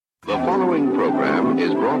The following program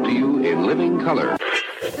is brought to you in living color.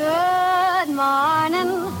 Good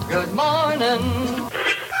morning. Good morning.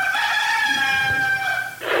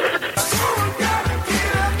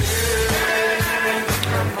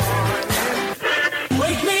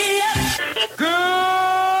 Wake me up.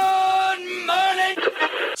 Good morning.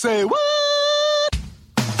 Say what?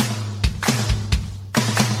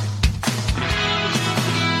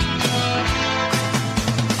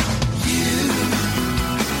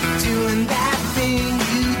 Doing that thing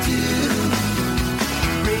you do,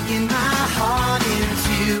 breaking my heart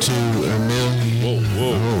into 2 million.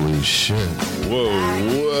 Whoa. Holy shit.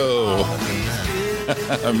 Whoa.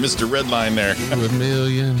 Mr. Redline there. 2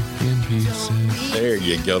 million in pieces. There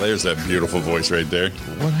you go. There's that beautiful voice right there.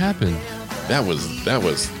 What happened? That was,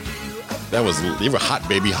 you were hot,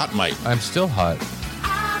 baby. Hot mic. I'm still hot.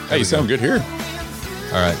 Hey, you sound good here.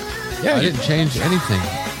 All right. Yeah, I you- didn't change anything.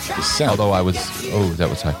 You sound Although I was, that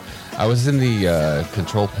was high. I was in the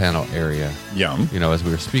control panel area, yum. you know, as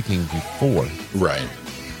we were speaking before. Right.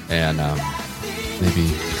 And maybe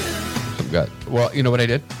some got, well, you know what I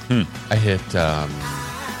did? I hit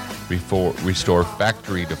restore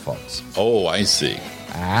factory defaults. Oh, I see.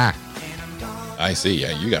 I see.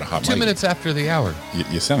 Yeah, you got a hot 2 mic. minutes after the hour.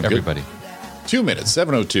 You sound Everybody. good. 2 minutes,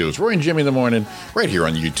 7:02. It's Roy and Jimmy in the morning, right here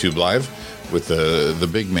on YouTube Live with the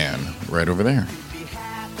big man right over there.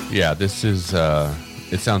 Yeah, this is,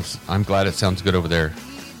 I'm glad it sounds good over there.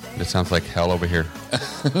 It sounds like hell over here.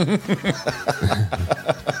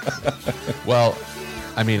 Well,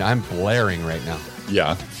 I mean, I'm blaring right now.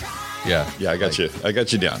 Yeah. Yeah. Yeah, I got you. I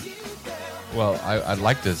got you down. Well, I'd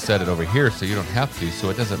like to set it over here so you don't have to, so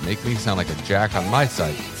it doesn't make me sound like a jack on my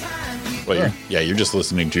side. Well, you're just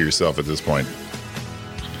listening to yourself at this point.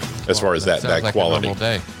 As far as that sounds like quality. a normal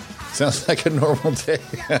day. Sounds like a normal day.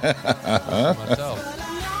 Myself.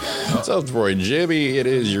 What's up, Roy and Jimmy? It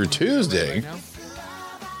is your Tuesday. Now?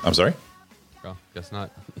 I'm sorry? Oh, guess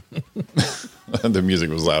not. The music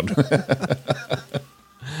was loud.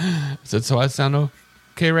 So I sound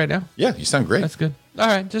okay right now? Yeah, you sound great. That's good. All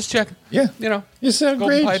right, just check. Yeah. You know, You sound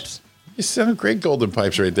golden great. pipes. You sound great, Golden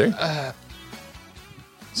Pipes right there.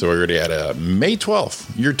 So we're already at May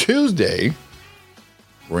 12th, your Tuesday.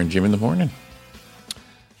 We're in Jim in the morning.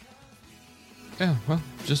 Yeah, well,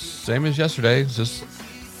 just same as yesterday. It's just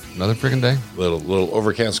another freaking day. Little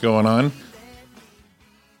overcast going on.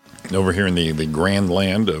 Over here in the grand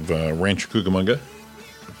land of Rancho Cucamonga.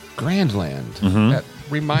 Grandland. Mm-hmm. That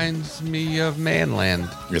reminds me of Manland.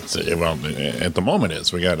 It's well, at the moment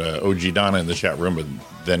it's. We got OG Donna in the chat room, but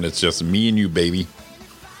then it's just me and you, baby.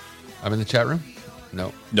 I'm in the chat room?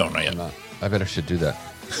 No. No, not yet. I'm not. I better should do that.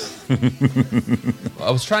 I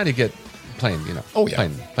was trying to get playing, you know. Oh, yeah.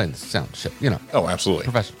 Playing sound shit, you know. Oh, absolutely.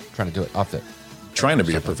 Professional. Trying to do it off the. Trying to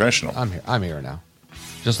be a professional. I'm here now.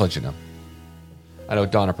 Just to let you know. I know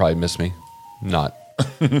Donna probably missed me. Not.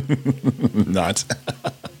 Not.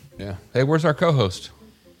 Yeah. Hey, where's our co-host?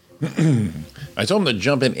 I told him to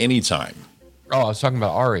jump in anytime. Oh, I was talking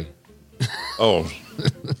about Ari. Oh,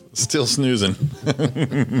 still snoozing.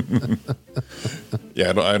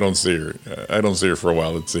 Yeah, I don't see her. I don't see her for a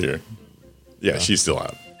while. Let's see her. Yeah, she's still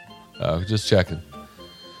out. Oh, just checking.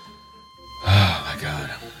 Oh my God.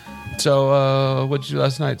 So, what'd you do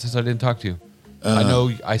last night since I didn't talk to you? I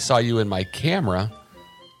know I saw you in my camera,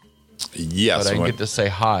 Yes. but I didn't well, get to say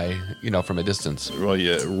hi, you know, from a distance. well,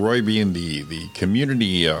 yeah, Roy being the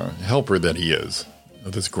community helper that he is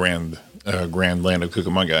of this grand land of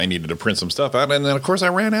Cucamonga, I needed to print some stuff out, and then of course I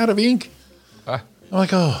ran out of ink. Ah. I'm like,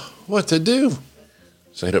 oh, what to do?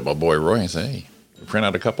 So I hit up my boy Roy and say, hey, print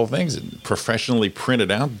out a couple of things, and professionally printed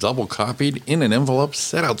out, double copied in an envelope,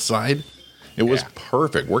 set outside. It was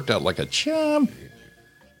perfect. Worked out like a charm.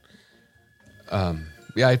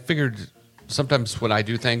 Yeah, I figured sometimes when I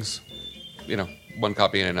do things, you know, one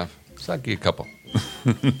copy ain't enough. So I'd get a couple.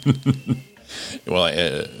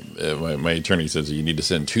 Well, my attorney says you need to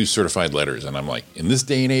send 2 certified letters, and I'm like, in this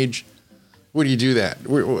day and age, where do you do that?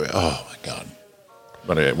 Oh my God!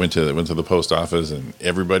 But I went to the post office, and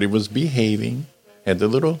everybody was behaving, had their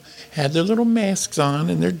little masks on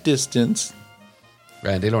and their distance.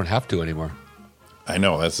 And they don't have to anymore. I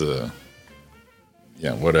know that's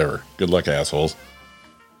yeah, whatever. Good luck, assholes.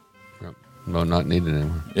 Yep. No, not needed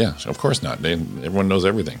anymore. Yeah, of course not. Everyone knows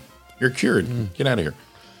everything. You're cured. Get out of here.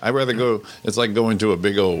 I'd rather go. It's like going to a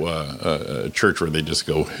big old church where they just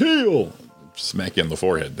go hail, smack you in the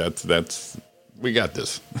forehead. That's we got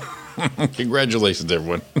this. Congratulations,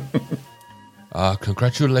 everyone.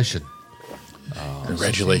 Congratulations.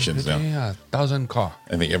 Congratulations. Now, Yeah, 1,000 car.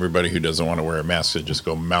 I think everybody who doesn't want to wear a mask should just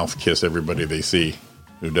go mouth kiss everybody they see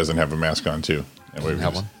who doesn't have a mask on too. And we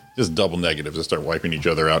Have one? just double negatives and start wiping each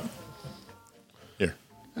other out.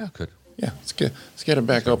 Yeah, good. Yeah, let's get it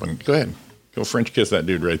back open. Go ahead. Go French kiss that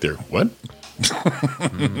dude right there. What?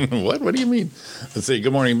 What? What do you mean? Let's see.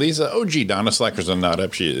 Good morning, Lisa. Oh, gee, Donna Slackers are not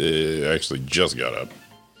up. She actually just got up.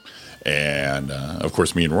 And, of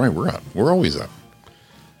course, me and Roy, we're up. We're always up.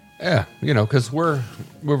 Yeah, because we're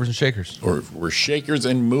movers and shakers. Or we're shakers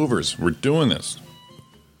and movers. We're doing this.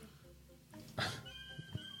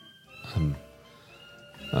 I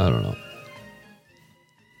don't know.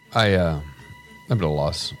 I'm at a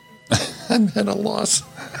loss. I'm at a loss.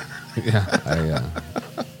 Yeah,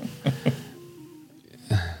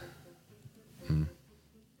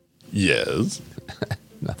 Yes.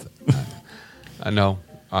 Nothing. I know.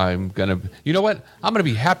 I'm gonna. You know what? I'm gonna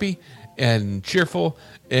be happy and cheerful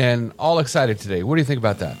and all excited today. What do you think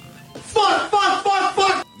about that?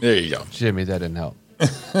 Fuck! There you go. Jimmy, that didn't help.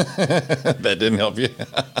 That didn't help you.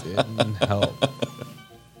 Didn't help.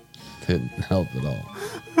 Didn't help at all.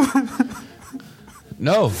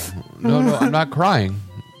 No. I'm not crying.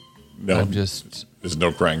 No. I'm just. There's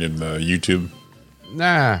no crying in YouTube.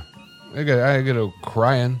 Nah. I got no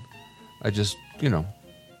crying. I just, I don't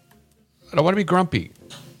want to be grumpy.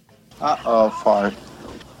 Fart.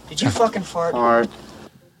 Did you fucking fart? Fart.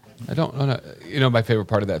 I don't know. My favorite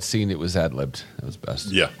part of that scene, it was ad-libbed. That was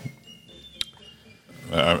best. Yeah.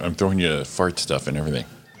 I'm throwing you fart stuff and everything.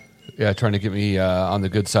 Yeah, trying to get me on the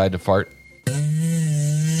good side to fart.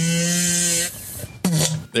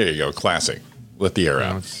 There you go. Classic. Let the air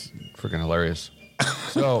out. It's freaking hilarious.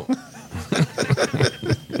 So...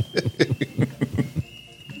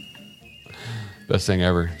 Best thing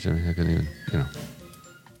ever, Jimmy. I couldn't even,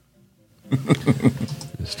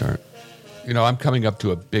 start. I'm coming up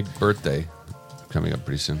to a big birthday coming up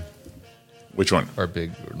pretty soon. Which one? Our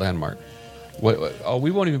big landmark. What? Oh,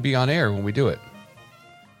 we won't even be on air when we do it.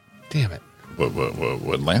 Damn it.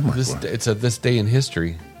 What landmark? It's this day in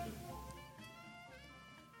history.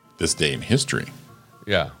 This day in history?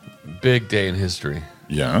 Yeah. Big day in history.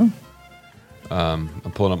 Yeah? I'm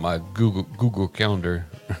pulling up my Google Calendar.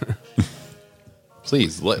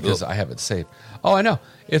 Please. Because I have it saved. Oh, I know.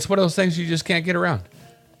 It's one of those things you just can't get around.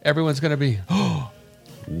 Everyone's going to be, oh,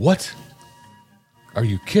 what? Are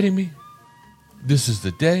you kidding me? This is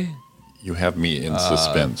the day? You have me in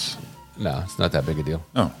suspense. No, it's not that big a deal.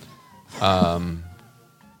 Oh.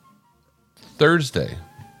 Thursday.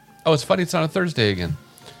 Oh, it's funny. It's on a Thursday again.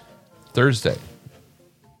 Thursday.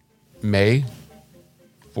 May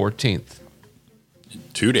 14th.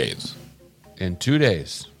 2 days. In 2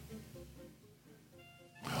 days.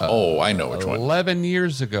 I know which one. 11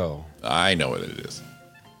 years ago. I know what it is.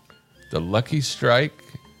 The Lucky Strike,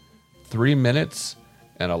 3 minutes,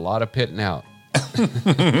 and a lot of pitting out.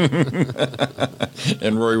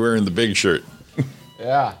 And Roy wearing the big shirt.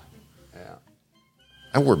 Yeah.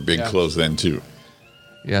 I wore big clothes then, too.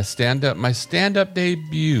 Yeah, my stand-up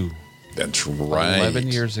debut. That's right. 11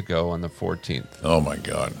 years ago on the 14th. Oh, my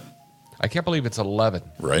God. I can't believe it's 11.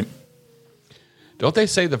 Right? Don't they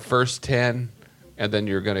say the first 10 and then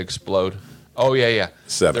you're going to explode? Oh, yeah.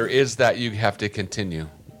 7. There is that you have to continue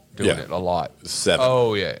doing it a lot. 7.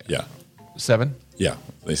 Oh, yeah. Yeah. 7? Yeah.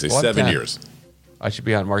 They say Well, 7 10. years. I should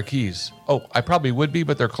be on Marquise. Oh, I probably would be,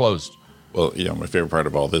 but they're closed. Well, my favorite part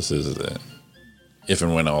of all this is that if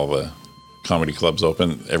and when all the comedy clubs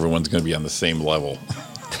open, everyone's going to be on the same level.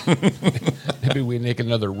 Maybe we make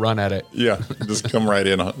another run at it. Yeah. Just come right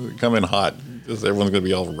in. Come in hot. Just everyone's going to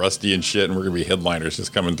be all rusty and shit, and we're going to be headliners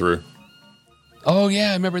just coming through. Oh,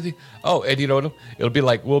 yeah. I remember and it'll be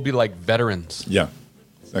like, we'll be like veterans. Yeah.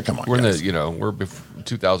 Now, come on, We're guys. we're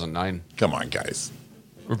 2009. Come on, guys.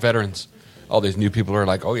 We're veterans. All these new people are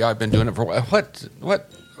like, oh, yeah, I've been doing it for a while. What?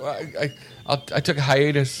 I took a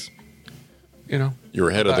hiatus, You were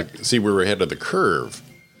ahead of we were ahead of the curve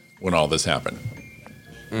when all this happened.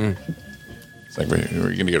 It's like we're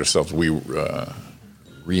going to get ourselves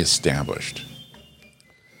reestablished,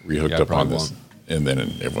 rehooked up on this. And then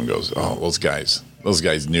everyone goes, oh, those guys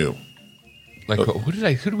knew. Like, who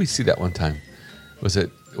did we see that one time? Was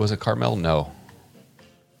it Carmel? No.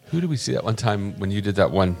 Who did we see that one time when you did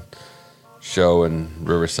that one show in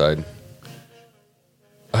Riverside?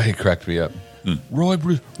 Oh, he cracked me up. Roy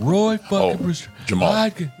fucking Brewster. Jamal.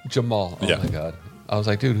 Jamal. Oh, Yeah. my God. I was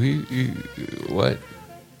like, dude, what?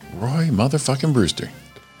 Roy motherfucking Brewster.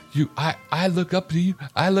 I look up to you.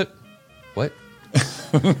 What?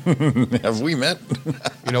 Have we met?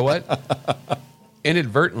 You know what?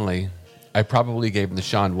 Inadvertently, I probably gave him the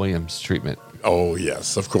Sean Williams treatment. Oh,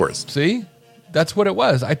 yes, of course. See? That's what it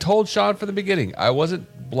was. I told Sean from the beginning. I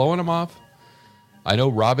wasn't blowing him off. I know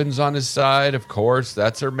Robin's on his side. Of course,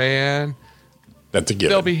 that's her man. That's a given.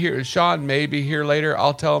 They'll be here. Sean may be here later.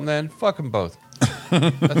 I'll tell him then. Fuck them both.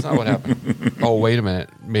 That's not what happened. Oh, wait a minute.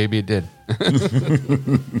 Maybe it did.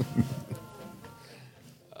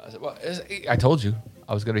 Well, I told you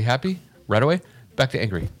I was going to be happy right away. Back to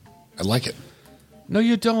angry. I like it. No,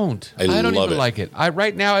 you don't. I don't love even it. like it.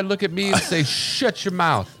 Right now, I look at me and say, "Shut your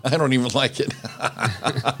mouth." I don't even like it.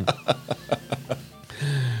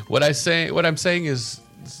 What I'm saying is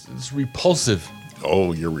it's repulsive.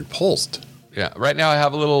 Oh, you're repulsed. Yeah. Right now, I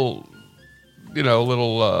have a little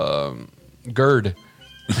GERD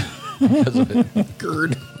because of it.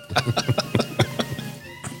 GERD.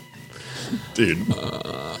 Dude, you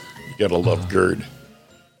gotta love GERD.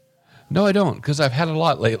 No, I don't, because I've had a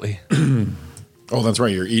lot lately. Oh, that's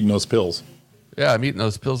right. You're eating those pills. Yeah, I'm eating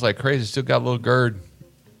those pills like crazy. Still got a little GERD.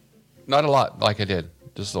 Not a lot like I did.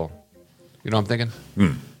 Just a little. You know what I'm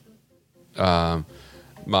thinking?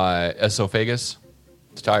 My esophagus,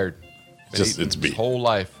 it's tired. It's its beat. whole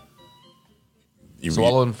life. You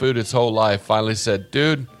Swallowing food its whole life. Finally said,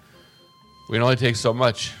 dude, we can only take so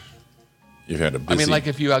much. You've had a busy... I mean, like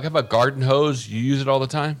if you have a garden hose, you use it all the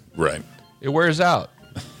time. Right. It wears out.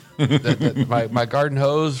 My garden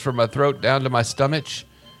hose from my throat down to my stomach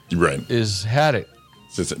Right. had it.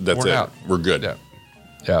 That's Worn it. out. We're good.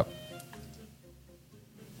 Yeah.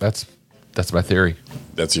 That's my theory.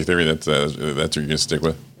 That's your theory. That's what you're going to stick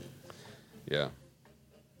with? Yeah.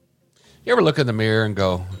 You ever look in the mirror and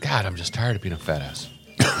go, God, I'm just tired of being a fat ass?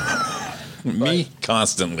 Me?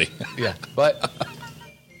 Constantly. Yeah. But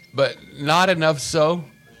not enough so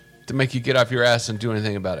to make you get off your ass and do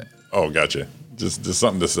anything about it. Oh, gotcha. Just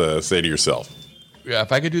something to say to yourself. Yeah,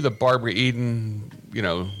 if I could do the Barbara Eden,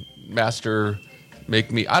 master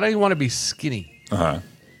make me, I don't even want to be skinny. Uh-huh.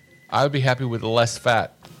 I would be happy with less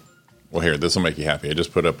fat. Well, here, this will make you happy. I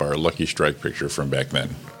just put up our Lucky Strike picture from back then.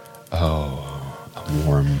 Oh, I'm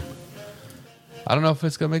warm. I don't know if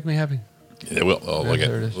it's going to make me happy. It will. Oh, look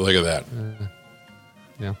there it at is. look at that.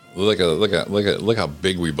 Yeah. Look how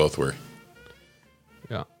big we both were.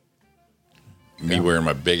 Yeah. Me wearing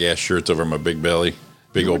my big ass shirts over my big belly,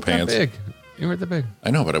 big old pants. Big. You weren't that big. I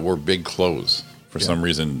know, but I wore big clothes. For some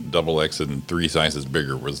reason, double X and 3 sizes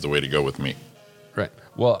bigger was the way to go with me. Right.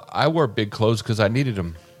 Well, I wore big clothes because I needed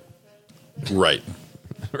them. Right.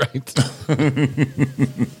 Right.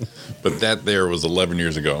 But that there was 11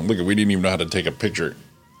 years ago. Look, we didn't even know how to take a picture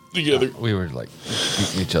together. We were like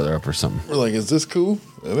beating each other up or something. We're like, is this cool?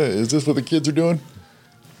 Is this what the kids are doing?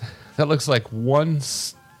 That looks like one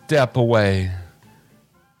step away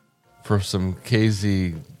for some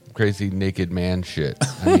crazy naked man shit.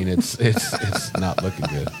 I mean, it's not looking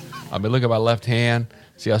good. I mean, look at my left hand.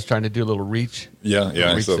 See, I was trying to do a little reach. Yeah.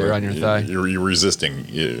 I Reach saw there that. on your thigh. You're resisting.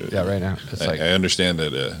 Yeah, right now. It's like I understand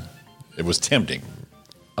that it was tempting.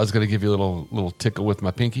 I was going to give you a little tickle with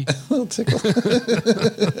my pinky. Little tickle.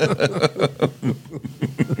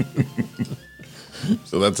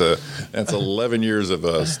 So that's 11 years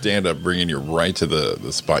of stand-up bringing you right to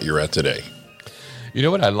the spot you're at today. You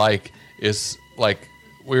know what I like is, like,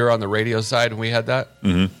 we were on the radio side and we had that.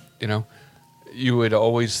 Mm-hmm. You would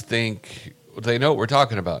always think they know what we're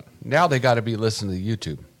talking about. Now they got to be listening to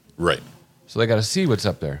YouTube. Right. So they got to see what's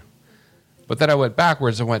up there. But then I went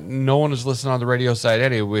backwards and went, no one was listening on the radio side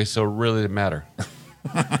anyway, so it really didn't matter.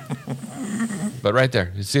 But right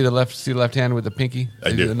there, you see the left hand with the pinky?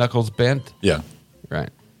 I See do. The knuckles bent? Yeah. Right.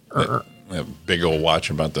 That big old watch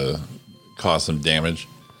about to cause some damage.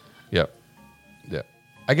 Yep.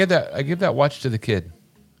 I give that watch to the kid.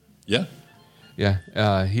 Yeah.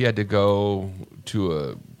 Yeah. He had to go to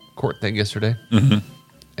a court thing yesterday.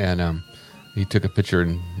 And he took a picture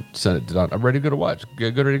and sent it to Donna. I'm ready to go to watch.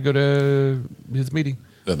 Ready to go to his meeting.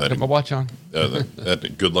 Got my watch on.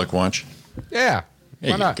 That good luck watch. Yeah.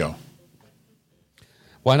 There Why not? you go.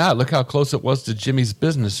 Why not? Look how close it was to Jimmy's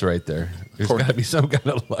business right there. There's got to be some kind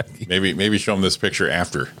of lucky. Maybe show him this picture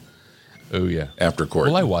after Oh, yeah. court.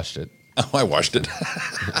 Well, I watched it. Oh, I watched it.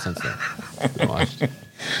 Since then. I watched it.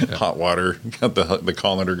 Hot water. Got the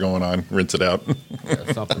colander going on. Rinse it out.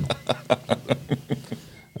 Yeah, something. I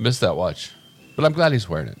missed that watch. But I'm glad he's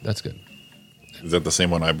wearing it. That's good. Is that the same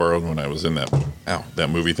one I borrowed when I was in that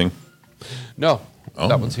movie thing? No. Oh.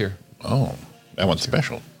 That one's here. Oh, that one's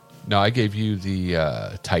special. No, I gave you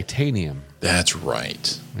the titanium. That's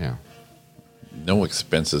right. Yeah. No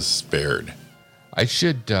expenses spared. I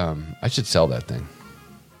should sell that thing.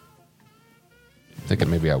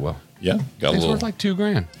 Thinking maybe I will. Yeah, got a It's little. worth like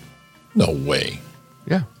 $2,000. No way.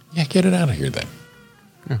 Yeah. Yeah, get it out of here then.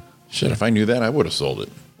 Yeah. Shit, if I knew that, I would have sold it.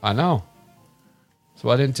 I know. So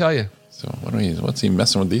I didn't tell you. So what's he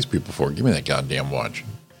messing with these people for? Give me that goddamn watch.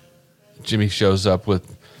 Jimmy shows up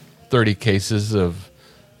with 30 cases of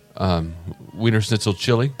Wiener Schnitzel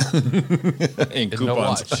chili. And No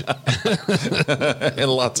coupons. watch.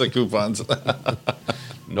 And lots of coupons.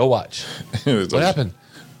 No watch. What happened?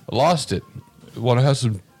 I lost it. Want to have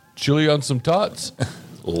some chili on some tots?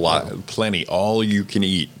 Plenty. All you can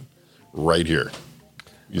eat right here.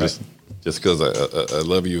 Just because I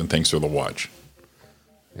love you and thanks for the watch.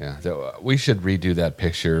 Yeah. We should redo that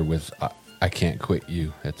picture with I Can't Quit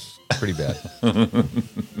You. It's pretty bad.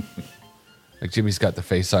 Like Jimmy's got the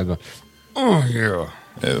face on going, oh, yeah.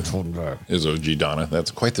 Is OG Donna.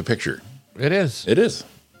 That's quite the picture. It is. It is.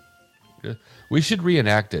 We should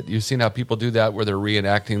reenact it. You've seen how people do that where they're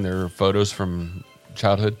reenacting their photos from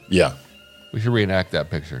childhood? Yeah. We should reenact that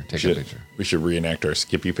picture. Take a picture. We should reenact our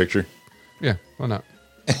Skippy picture. Yeah, why not?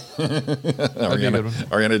 That'd be a good one.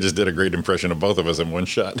 Ariana just did a great impression of both of us in one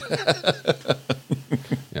shot.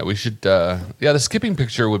 Yeah, we should. The skipping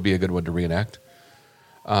picture would be a good one to reenact.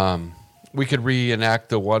 We could reenact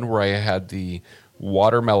the one where I had the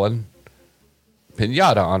watermelon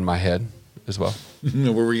pinata on my head as well.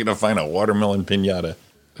 Where were we going to find a watermelon pinata?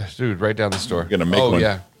 Dude, right down the store. Gonna make one. Oh,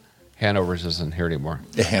 yeah. Hanover's isn't here anymore.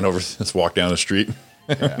 Hanover, let's walk down the street.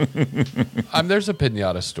 Yeah. There's a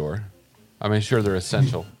pinata store. I mean, sure, they're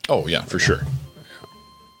essential. Oh, yeah, for sure.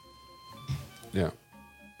 Yeah.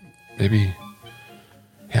 Maybe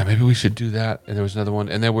we should do that. And there was another one.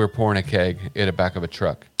 And then we were pouring a keg in the back of a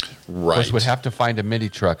truck. Right. Of course, we'd have to find a mini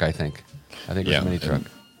truck, I think. It was a mini truck.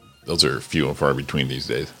 Those are few and far between these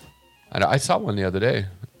days. I know. I saw one the other day.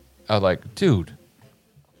 I was like, dude,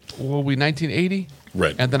 were we 1980?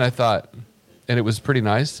 Right. And then I thought, and it was pretty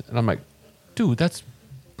nice. And I'm like, dude, that's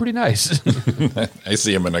pretty nice. I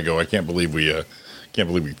see them and I go, I can't believe we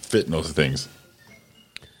fit in those things.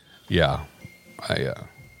 Yeah.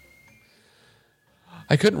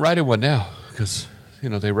 I couldn't ride in one now because,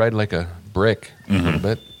 they ride like a brick a little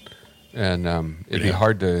bit. And it'd be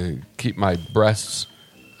hard to keep my breasts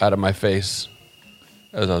out of my face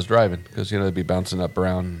as I was driving because, they'd be bouncing up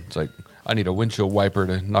around. It's like, I need a windshield wiper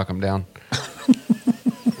to knock them down.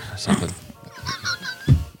 Something.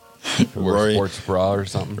 Wear a sports bra or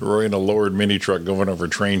something. Roy in a lowered mini truck going over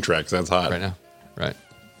train tracks. That's hot. Right now. Right.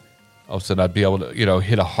 All of a sudden, I'd be able to,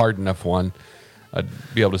 hit a hard enough one. I'd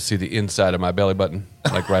be able to see the inside of my belly button,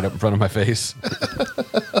 like right up in front of my face.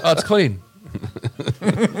 Oh, it's clean.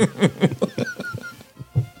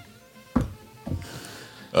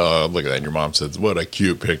 Look at that. Your mom says, what a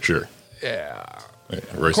cute picture. Yeah.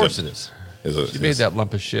 Roy Of course said, it is. She She made that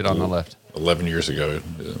lump of shit on the left. 11 years ago,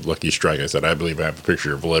 Lucky Strike. I said, I believe I have a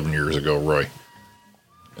picture of 11 years ago, Roy.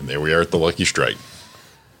 And there we are at the Lucky Strike.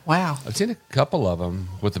 Wow. I've seen a couple of them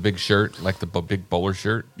with the big shirt, like the big bowler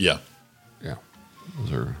shirt. Yeah. Yeah.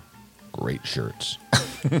 Those are great shirts.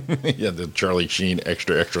 Yeah, the Charlie Sheen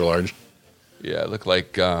extra large. Yeah, I look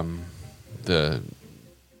like you know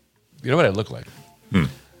what I look like?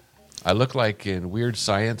 I look like in Weird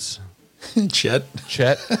Science, Chet.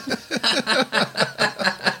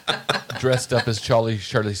 dressed up as Charlie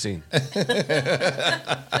Sheen.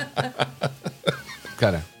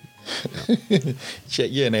 Kind of.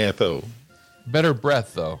 Chet, yeah, an AFO. Better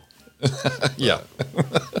breath, though. Yeah.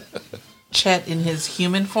 Chet in his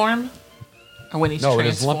human form? Or when he's No, in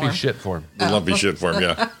transformed? his lumpy shit form. The lumpy shit for him,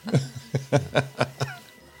 yeah.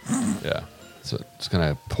 Yeah. So it's going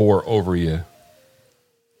to pour over you,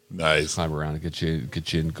 Nice. climb around, and get you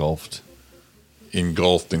engulfed.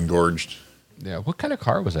 Engulfed, engorged. Yeah. What kind of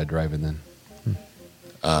car was I driving then?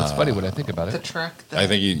 It's funny when I think about The it. truck. I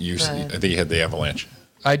think you had the Avalanche.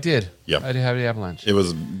 I did. Yep. I did have the Avalanche. It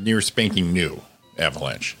was near spanking new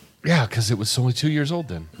Avalanche. Yeah, because it was only 2 years old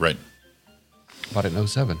then. Right. Bought it in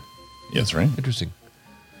 07. Yes, right. Interesting.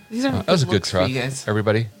 These are That was a good looks truck. for you guys.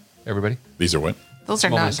 Everybody? These are what? Those are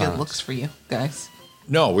Moment not of good silence. looks for you guys.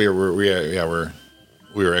 No, we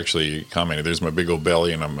were actually commenting. There's my big old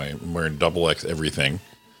belly, and I'm wearing double X everything.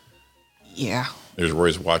 Yeah. There's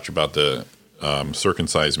Roy's watch about to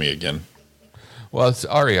circumcise me again. Well, it's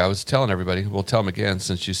Ari. I was telling everybody. We'll tell them again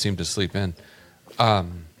since you seem to sleep in. If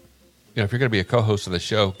you're going to be a co-host of the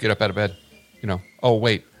show, get up out of bed. Oh,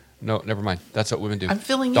 wait. No, never mind. That's what women do. I'm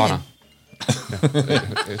filling Donna.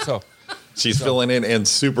 Yeah. So She's filling in and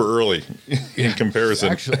super early in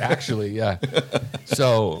comparison. Actually, yeah.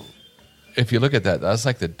 So if you look at that, that's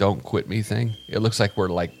like the "don't quit me" thing. It looks like we're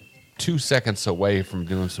like 2 seconds away from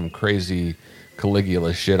doing some crazy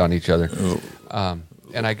Caligula shit on each other.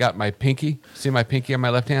 And I got my pinky. See my pinky on my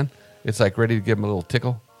left hand? It's like ready to give him a little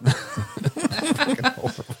tickle.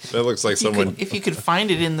 That looks like someone. If you could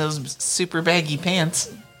find it in those super baggy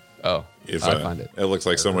pants. Oh, I'll find it. It looks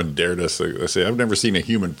like someone dared us. I say, I've never seen a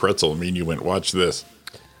human pretzel. I mean, you went, watch this.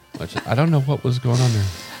 I don't know what was going on there.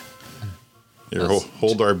 Here,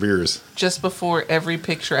 hold our beers. Just before every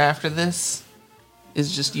picture after this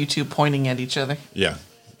is just you two pointing at each other. Yeah.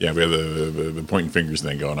 Yeah, we have the pointing fingers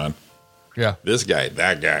thing going on. Yeah. This guy,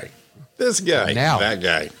 that guy. This guy, Now. that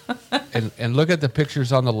guy. And look at the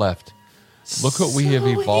pictures on the left. Look what we have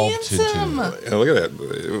evolved handsome. into. Yeah, look at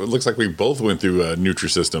that. It looks like we both went through a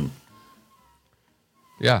Nutrisystem.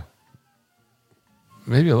 Yeah.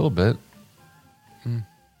 Maybe a little bit.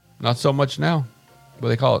 Not so much now. What do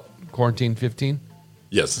they call it? Quarantine 15?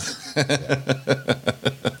 Yes.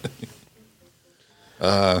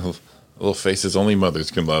 Little faces only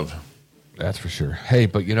mothers can love. That's for sure. Hey,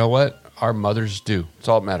 but you know what? Our mothers do. It's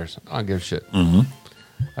all that matters. I don't give a shit. Mm-hmm.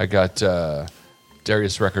 I got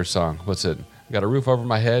Darius Rucker's song. What's it? I got a roof over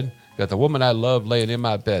my head. Got the woman I love laying in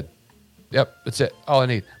my bed. Yep, that's it. All I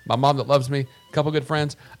need. My mom that loves me. A couple good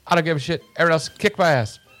friends. I don't give a shit. Everyone else, kick my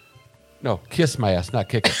ass. No, kiss my ass, not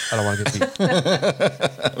kick it. I don't want to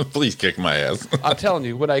get beat. Please kick my ass. I'm telling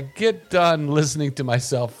you, when I get done listening to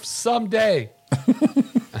myself someday,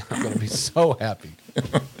 I'm going to be so happy.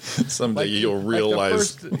 Someday you'll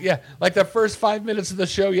realize. Like the first 5 minutes of the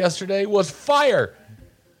show yesterday was fire.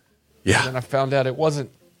 Yeah. And then I found out it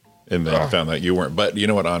wasn't. And then I found out you weren't. But you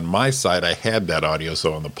know what? On my side, I had that audio.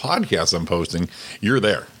 So on the podcast I'm posting, you're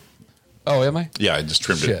there. Oh, am I? Yeah, I just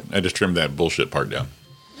trimmed Shit. it. I just trimmed that bullshit part down.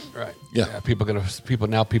 Right. Yeah. People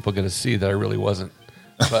gonna see that I really wasn't.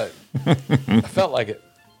 But I felt like it.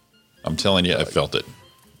 I'm telling you, I felt it.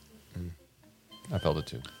 I felt it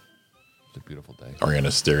too. It's a beautiful day.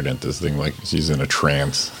 Ariana stared at this thing like she's in a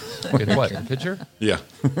trance. In what? The picture? Yeah.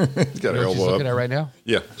 He's got You her know what she's elbow looking at up. right now?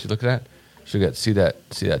 Yeah. She's looking at. She got see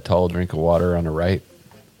that tall drink of water on the right.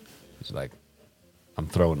 She's like, I'm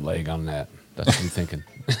throwing leg on that. That's what I'm thinking.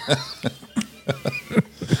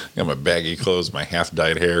 Got my baggy clothes, my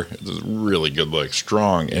half-dyed hair. It's a really good look.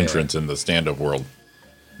 Strong entrance in the stand-up world.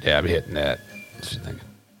 Yeah, I'm hitting that. That's what I'm thinking.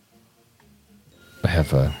 I have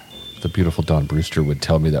the beautiful Dawn Brewster would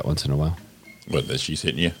tell me that once in a while. What, that she's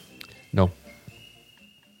hitting you? No.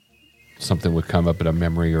 Something would come up in a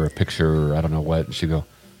memory or a picture or I don't know what, and she'd go,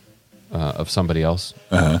 of somebody else,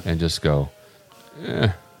 and just go,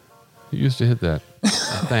 you used to hit that.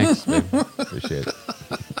 Thanks, babe. Appreciate it.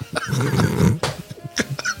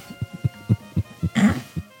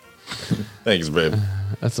 Thanks, babe.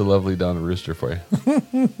 That's a lovely Donna Rooster for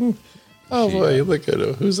you. Oh boy, look at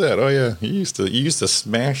it. Who's that? Oh yeah, you used to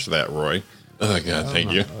smash that, Roy. Oh God,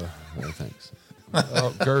 thank you. Thanks.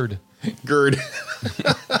 Oh, GERD. GERD.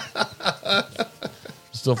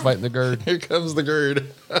 Still fighting the GERD. Here comes the GERD.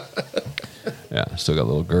 Yeah, still got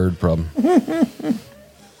a little GERD problem.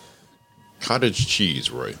 Cottage cheese,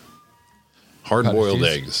 Roy. Hard-boiled cheese?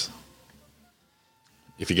 eggs.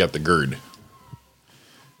 If you got the GERD.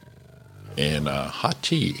 And hot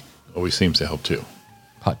tea always seems to help too.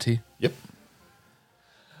 Hot tea. Yep.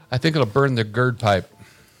 I think it'll burn the GERD pipe.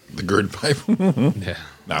 The GERD pipe. Yeah.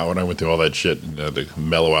 Now, when I went through all that shit and to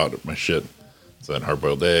mellow out my shit, so that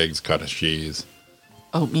hard-boiled eggs, cottage cheese,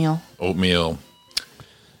 Oatmeal. And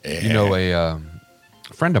You know, a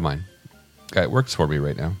friend of mine, guy that works for me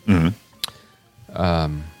right now,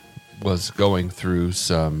 was going through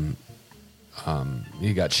some.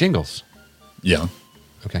 He got shingles. Yeah.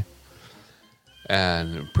 Okay.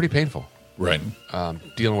 And pretty painful. Right.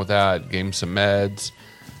 Dealing with that, gave him some meds,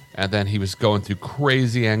 and then he was going through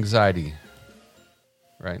crazy anxiety.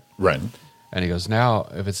 Right. Right. And he goes, now,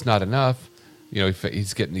 if it's not enough,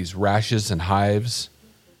 he's getting these rashes and hives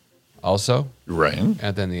also. Right.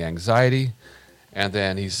 And then the anxiety. And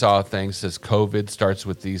then he saw things, says COVID starts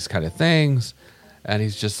with these kind of things. And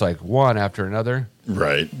he's just like one after another.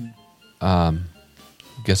 Right.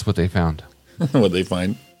 Guess what they found? What'd they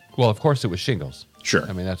find? Well, of course, it was shingles. Sure.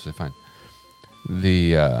 I mean, that's what they find.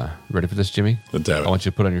 Ready for this, Jimmy? Let's have it. I want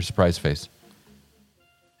you to put on your surprise face.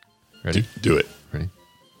 Ready? Do it. Ready?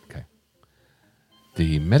 Okay.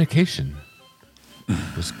 The medication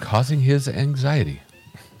was causing his anxiety.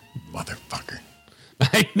 Motherfucker.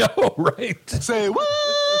 I know, right? Say what?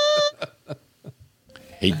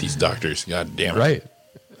 Hate these doctors. God damn it. Right.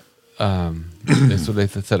 That's what they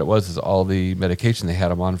said it was, is all the medication they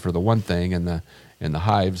had him on for the one thing and the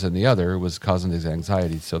hives and the other was causing his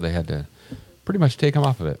anxiety. So they had to pretty much take him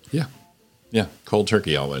off of it. Yeah. Yeah. Cold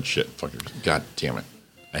turkey, all that shit. Fuckers. God damn it.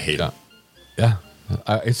 I hate Yeah. it. Yeah.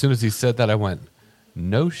 As soon as he said that, I went,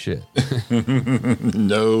 no shit.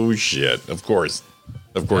 No shit. Of course.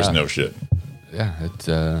 Of course, Yeah. no shit. Yeah.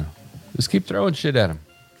 Just keep throwing shit at him.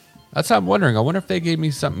 That's how I'm wondering. I wonder if they gave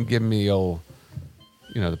me something, give me old,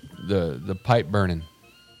 the pipe burning.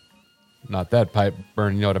 Not that pipe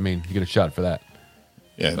burning, you know what I mean? You get a shot for that.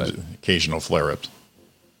 Yeah. But- Occasional flare ups.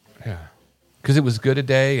 Yeah. because it was good a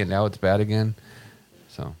day and now it's bad again.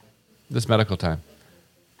 So this medical time,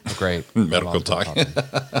 great Medical talk.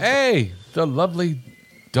 Hey, the lovely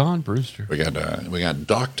Dawn Brewster. We got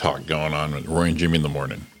doc talk going on with Roy and Jimmy in the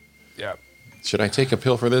morning. Yeah. Should I take a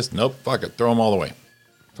pill for this? Nope. Fuck it. Throw them all away.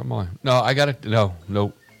 Come on. No, I got to. No.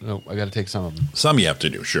 I got to take some of them. Some you have to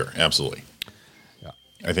do. Sure. Absolutely. Yeah.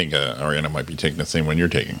 I think Ariana might be taking the same one you're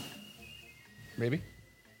taking. Maybe.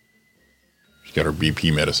 She's got her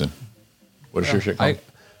BP medicine. What is your shit called?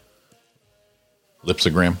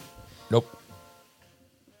 Lipsogram? Nope.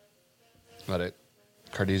 Not it.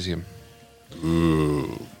 Cardesium.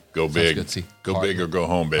 Ooh. Go big. Good, see. Go big or go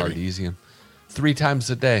home, baby. Cardesium. 3 times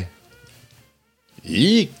a day.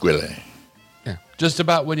 Equally. Yeah. Just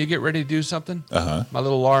about when you get ready to do something. Uh-huh. My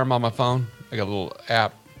little alarm on my phone. I got a little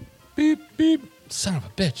app. Beep, beep. Son of a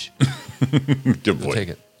bitch. Good boy. We'll take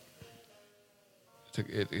it.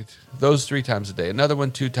 Those 3 times a day. Another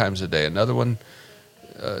one 2 times a day. Another one,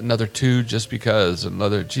 another 2 just because.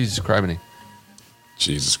 Another, Jesus criminy.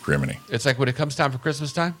 Jesus criminy. It's like when it comes time for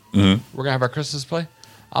Christmas time, we're going to have our Christmas play.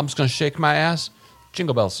 I'm just going to shake my ass.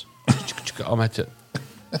 Jingle bells. Oh, that's it.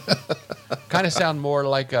 Kind of sound more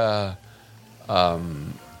like a,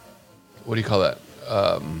 what do you call that?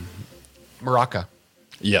 Maraca.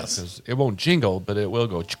 Yes. It won't jingle, but it will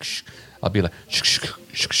go. I'll be like.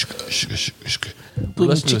 We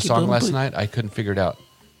listened to a song last night. I couldn't figure it out.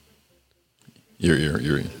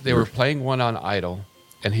 They were playing one on Idol,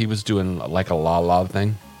 and he was doing like a la la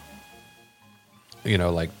thing. You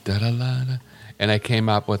know, like da da la da, and I came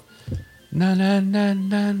up with na na na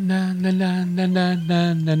na na na na na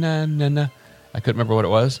na na na na na. I couldn't remember what it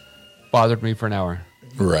was. Bothered me for an hour.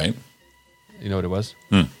 Right. You know what it was?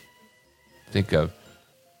 Think of.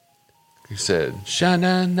 He said, "Sha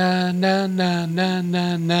na na na na na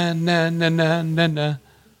na na na na na na na."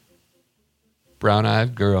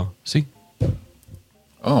 Brown-eyed girl. See?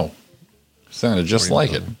 Oh, sounded just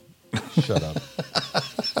like it. Shut up.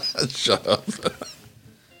 Shut up.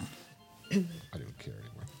 I don't care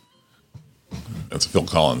anymore. That's a Phil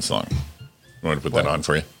Collins song. You want to put that on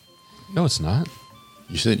for you? No, it's not.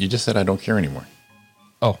 You just said I don't care anymore.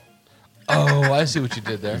 Oh, I see what you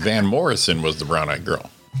did there. Van Morrison was the brown-eyed girl.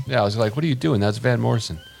 Yeah, I was like, what are you doing? That's Van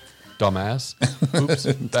Morrison. Dumbass. Oops,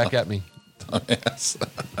 back at me. Dumbass.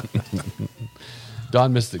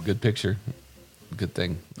 Don missed a good picture. Good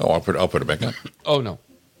thing. Oh, I'll put it back up. Oh, no.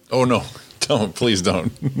 Oh, no. Don't. Please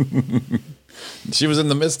don't. She was in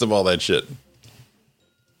the midst of all that shit.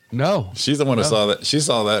 No. She's the one who saw that. She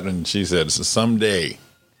saw that and she said, someday,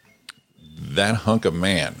 that hunk of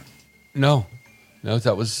man. No,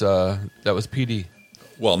 that was PD.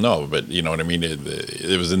 Well, no, but you know what I mean?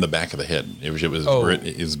 It was in the back of the head. It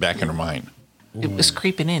was back in her mind. It was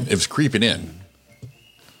creeping in. It was creeping in.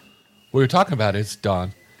 What we're talking about is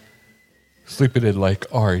Dawn sleeping in like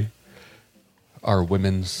our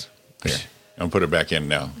women's. Here, I'm put it back in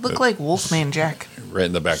now. Look like Wolfman Jack. Right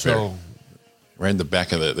in the back there. Right in the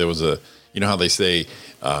back of there was a. You know how they say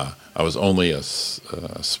I was only a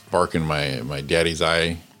spark in my daddy's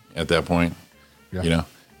eye at that point. Yeah. You know.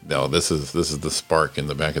 No, this is the spark in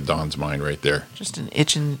the back of Dawn's mind right there. Just an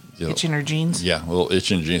itch in her jeans. Yeah, a little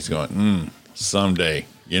itch in jeans going, someday,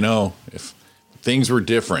 if things were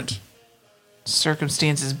different.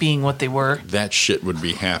 Circumstances being what they were. That shit would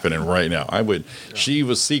be happening right now. She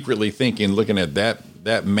was secretly thinking, looking at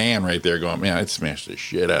that man right there going, man, I'd smash the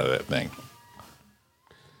shit out of that thing.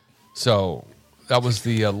 So that was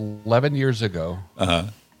the 11 years ago. Uh-huh.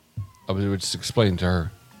 I would just explain to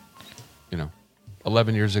her,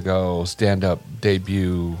 11 years ago, stand-up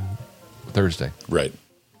debut Thursday. Right.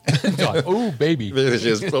 Oh, baby. It's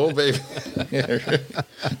just, oh, baby.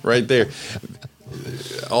 Right there.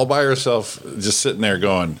 All by herself, just sitting there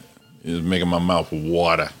going, making my mouth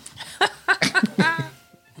water.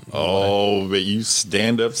 Oh, but you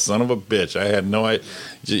stand-up son of a bitch. I had no idea.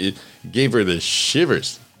 It gave her the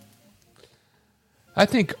shivers. I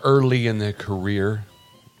think early in the career,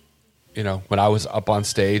 when I was up on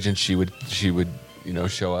stage and she would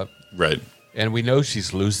show up. Right. And we know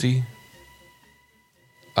she's Lucy.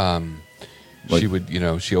 She would,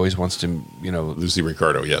 she always wants to, Lucy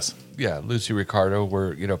Ricardo, yes. Yeah, Lucy Ricardo,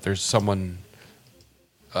 where, if there's someone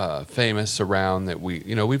famous around that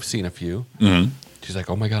we've seen a few. Mm-hmm. She's like,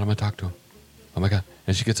 oh my God, I'm going to talk to him. Oh my God.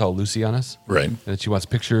 And she gets all Lucy on us. Right. And she wants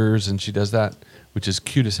pictures and she does that, which is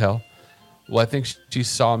cute as hell. Well, I think she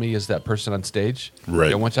saw me as that person on stage.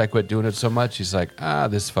 Right. And once I quit doing it so much, she's like,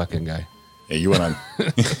 this fucking guy. Yeah, you went on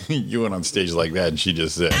you went on stage like that and she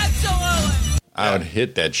just said, absolutely. I would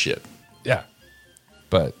hit that shit. Yeah.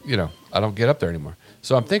 But, I don't get up there anymore.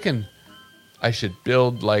 So I'm thinking I should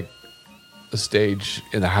build like a stage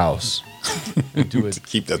in the house. And do it.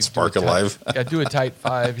 Keep that spark alive. Yeah, do a tight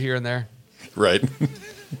 5 here and there. Right.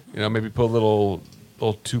 Maybe put a little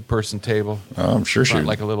 2-person table. Oh, I'm sure she.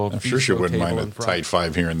 Like a little. I'm sure she wouldn't mind a in front. tight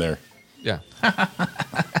 5 here and there. Yeah.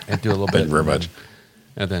 And do a little bit. Thank you very much.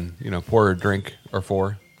 And then pour her a drink or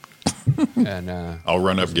 4. And I'll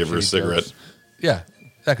run up, give her a cigarette. Jokes. Yeah,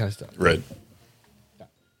 that kind of stuff. Right.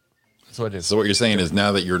 That's what it is. So what you're saying is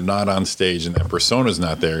now that you're not on stage and that persona's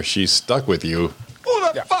not there, she's stuck with you.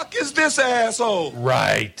 Who the fuck is this asshole?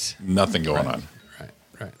 Right. Nothing going on.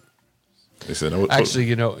 Right. They said, oh, Actually,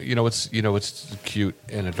 you know what's cute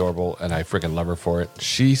and adorable, and I freaking love her for it.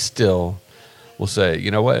 She still will say,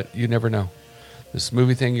 you know what? You never know. This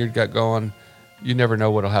movie thing you got going, you never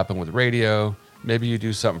know what'll happen with radio. Maybe you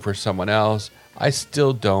do something for someone else. I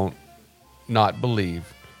still don't not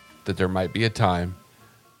believe that there might be a time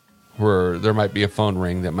where there might be a phone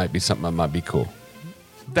ring that might be something that might be cool.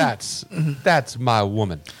 That's my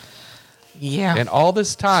woman. Yeah. And all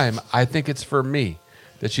this time, I think it's for me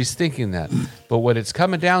that she's thinking that. But what it's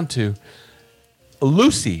coming down to,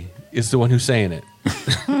 Lucy is the one who's saying it.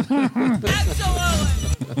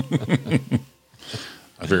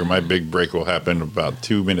 I figure my big break will happen about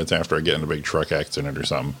 2 minutes after I get in a big truck accident or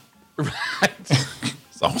something. Right.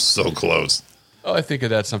 It's all so close. Oh, I think of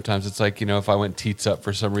that sometimes. It's like, if I went teats up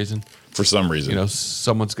for some reason. For some reason.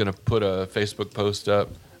 Someone's going to put a Facebook post up.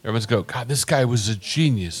 Everyone's going, God, this guy was a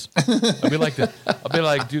genius. I'll be like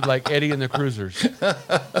dude, like Eddie and the Cruisers.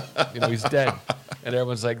 He's dead. And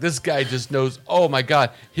everyone's like, this guy just knows, oh my God,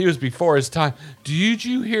 he was before his time. Did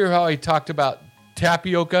you hear how he talked about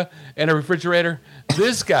tapioca and a refrigerator?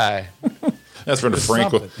 This guy. That's when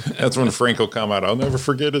Frank will come out. I'll never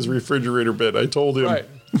forget his refrigerator bit. I told him. Right.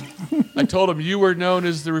 I told him you were known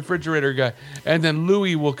as the refrigerator guy. And then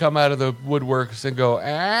Louis will come out of the woodworks and go, all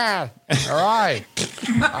right.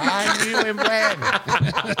 I knew him then.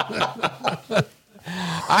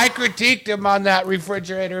 I critiqued him on that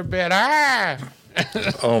refrigerator bit.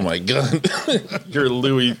 Oh, my God. Your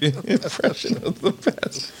Louis impression is the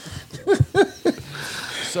best.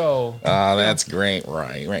 So. Oh, that's great.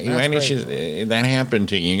 Right. Why did that happen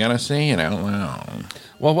to you? You got to say it out loud.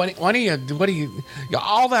 Well, what do you,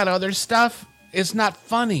 all that other stuff is not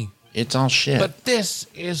funny. It's all shit. But this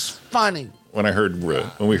is funny. When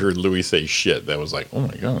we heard Louis say shit, that was like, oh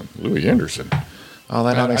my God, Louis Anderson. All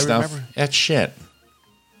that other stuff, that's shit.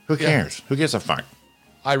 Who cares? Who gives a fuck?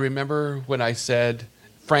 I remember when I said,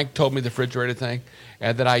 Frank told me the refrigerator thing,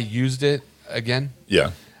 and then I used it again.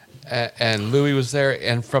 Yeah. And Louis was there,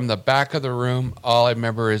 and from the back of the room, all I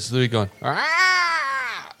remember is Louis going,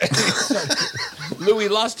 Louis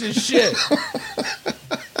lost his shit.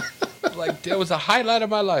 Like, it was a highlight of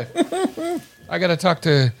my life. I got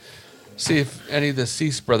to see if any of the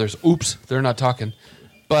Cease brothers, oops, they're not talking,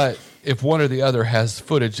 but if one or the other has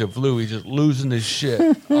footage of Louis just losing his shit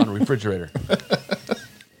on a refrigerator.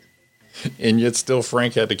 And yet still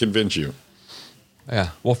Frank had to convince you. Yeah.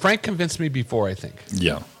 Well, Frank convinced me before, I think.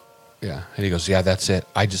 Yeah. Yeah. And he goes, yeah, that's it.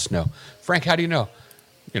 I just know. Frank, how do you know?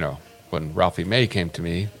 When Ralphie May came to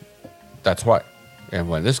me, that's what. And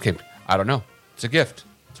when this came, I don't know. It's a gift.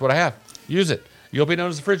 It's what I have. Use it. You'll be known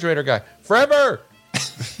as the refrigerator guy forever.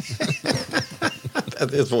 That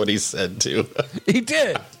is what he said, too. He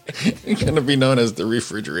did. He's going to be known as the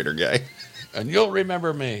refrigerator guy. And you'll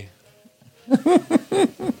remember me. All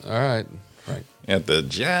right, Frank. At the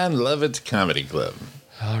John Lovitz Comedy Club.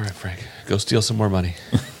 All right, Frank. Go steal some more money.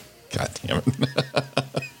 God damn it.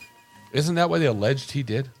 Isn't that what they alleged he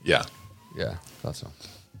did? Yeah. Yeah, thought so.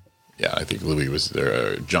 Yeah, I think Louis was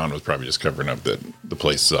there. John was probably just covering up that the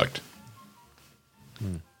place sucked.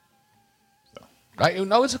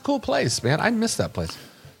 No, it's a cool place, man. I miss that place.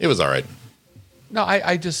 It was all right. No,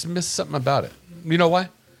 I just miss something about it. You know why?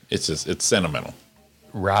 It's sentimental.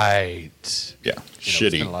 Right. Yeah.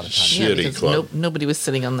 Spent a lot of time. Shitty club. Nobody was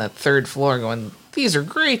sitting on that third floor going, these are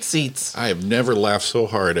great seats. I have never laughed so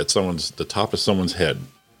hard at the top of someone's head.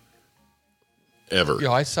 Ever.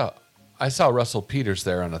 I saw Russell Peters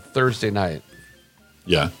there on a Thursday night.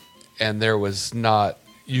 Yeah. And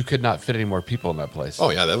you could not fit any more people in that place. Oh,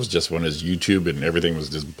 yeah. That was just when his YouTube and everything was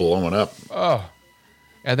just blowing up. Oh.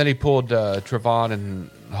 And then he pulled Trevon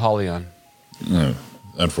and Holly on.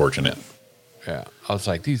 Unfortunate. Yeah. I was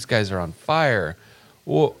like, these guys are on fire.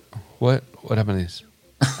 What happened to these?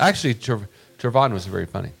 Actually, Trevon was very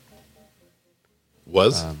funny.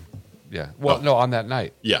 Was? Yeah. Well, no, on that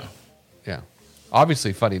night. Yeah. Yeah.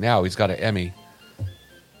 Obviously funny now. He's got an Emmy.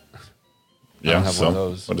 Yeah. One of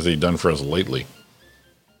those. What has he done for us lately?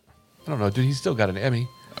 I don't know, dude. He's still got an Emmy.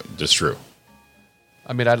 Just true.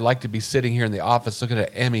 I mean, I'd like to be sitting here in the office looking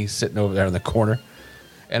at Emmy sitting over there in the corner.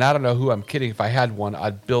 And I don't know who I'm kidding. If I had one,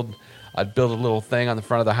 I'd I'd build a little thing on the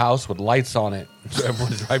front of the house with lights on it, so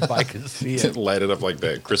everyone right by could see it. Light it up like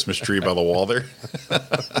that Christmas tree by the wall there.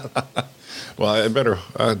 Well,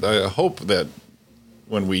 I hope that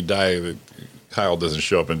when we die, that Kyle doesn't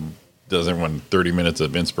show up and does everyone 30 minutes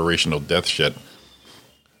of inspirational death shit.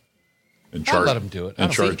 And I'll let him do it.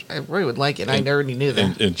 I really would like it. I already knew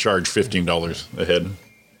that. And charge $15 a head.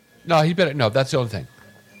 No, he better. No, that's the only thing.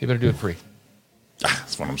 He better do it free.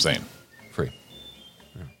 That's what I'm saying. Free.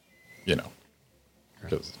 You know,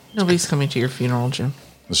 because Nobody's coming to your funeral, Jim.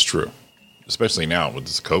 it's true, especially now with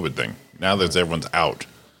this COVID thing. Now that everyone's out,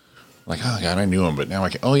 like, oh God, I knew him, but now I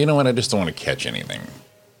can. Oh, you know what? I just don't want to catch anything,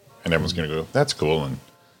 and everyone's gonna go, "That's cool," and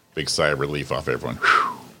big sigh of relief off everyone.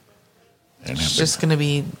 Whew. It's just going to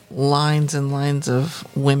be lines and lines of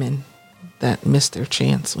women that missed their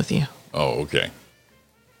chance with you. Oh, okay.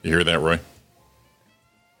 You hear that, Roy?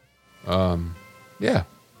 Yeah.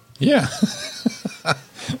 Yeah.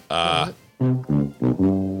 No,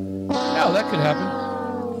 that could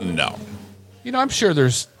happen. No. You know, I'm sure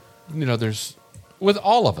there's with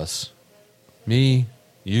all of us, me,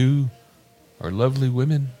 you, our lovely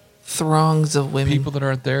women, Throngs of women. people that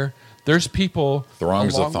aren't there. There's people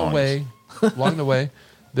Throngs of along the way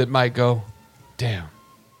that might go, damn,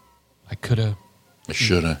 I could have, I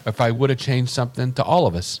should have. if I would have changed something to all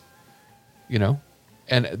of us, you know,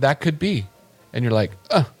 and that could be. And you're like,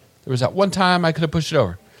 there was that one time I could have pushed it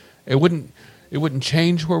over. It wouldn't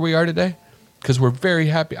change where we are today because we're very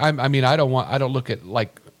happy. I don't look at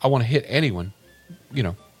like I want to hit anyone, you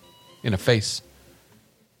know, in the face.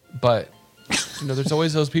 But, you know, there's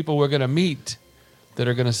always those people we're going to meet that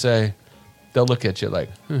are going to say, they'll look at you like,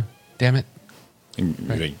 damn it.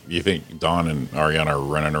 You think Don and Ariana are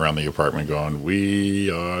running around the apartment going,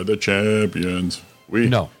 "We are the champions"?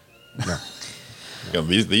 No. You know,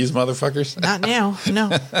 these motherfuckers. Not now. No.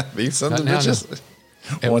 These sons of Not now, bitches.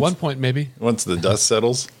 At one point, maybe. Once the dust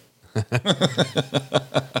settles.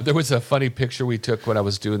 There was a funny picture we took when I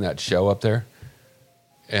was doing that show up there.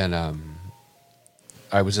 And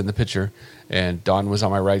I was in the picture, and Dawn was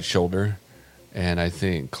on my right shoulder. And I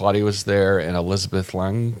think Claudia was there, and Elizabeth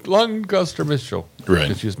Lancaster Mitchell. Right.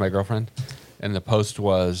 Because she was my girlfriend. And the post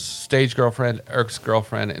was stage girlfriend,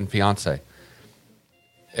 ex-girlfriend, and fiance.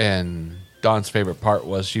 And Dawn's favorite part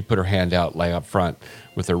was she put her hand out, lay up front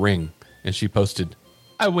with her ring, and she posted,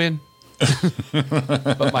 "I win."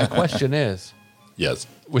 But my question is, Yes.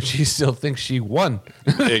 would she still think she won?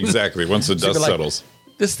 Exactly. Once the She'd be dust like, settles.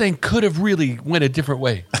 This thing could have really went a different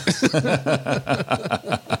way.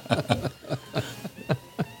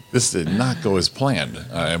 This did not go as planned,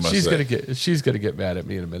 I must She's say. gonna get mad at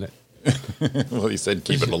me in a minute. Well, he said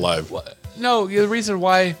keep it alive. No, the reason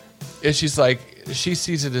why is she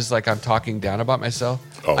sees it as like I'm talking down about myself.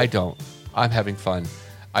 Oh. I don't. I'm having fun.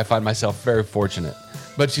 I find myself very fortunate.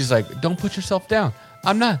 But she's like, don't put yourself down.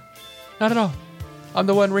 I'm not. Not at all. I'm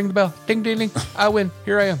the one, ring the bell. Ding, ding, ding. I win.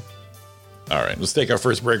 Here I am. All right, let's take our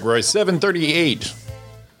first break, Roy. 7:38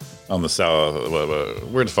 on the south.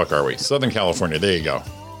 Where the fuck are we? Southern California. There you go.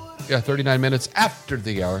 Yeah, 39 minutes after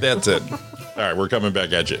the hour. That's it. All right, we're coming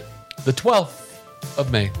back at you. The 12th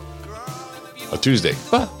of May. A Tuesday.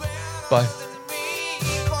 Bye. Bye.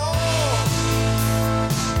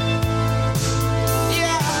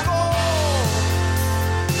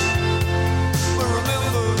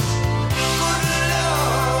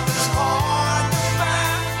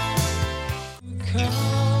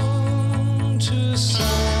 Come to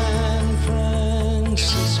San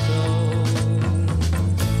Francisco,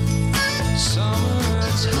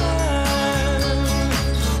 summertime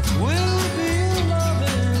will be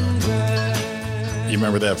loving there. You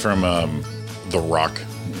remember that from The Rock,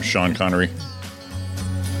 Sean Connery?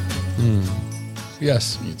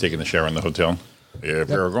 Yes. You taking the shower in the hotel? If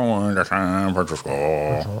you're going to San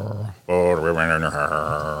Francisco,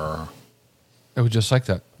 It was just like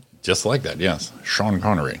that. just like that, yes. Sean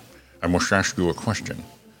Connery. I must ask you a question.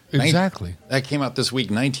 Exactly. That came out this week,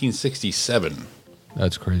 1967.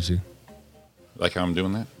 That's crazy. Like how I'm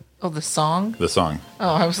doing that? Oh, the song? The song.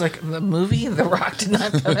 Oh, I was like, the movie? The Rock did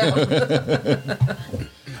not come out.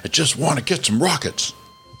 I just want to get some rockets.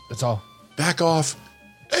 That's all. Back off,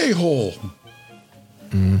 a-hole.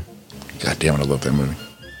 God damn it, I love that movie.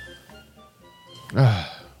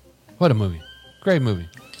 What a movie. Great movie.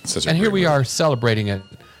 Such a And here great we movie. are celebrating it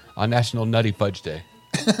on National Nutty Fudge Day.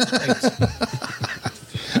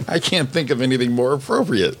 I can't think of anything more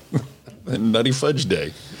appropriate than Nutty Fudge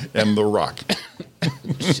Day and The Rock.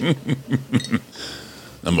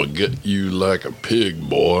 I'm going to get you like a pig,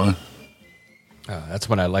 boy. That's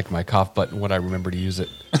when I like my cough button when I remember to use it.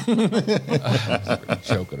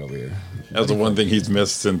 Choking over here. That's the one thing he's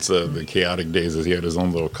missed since the chaotic days is he had his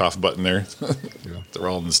own little cough button there. They're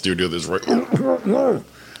all in the studio. There's right.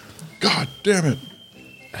 God damn it.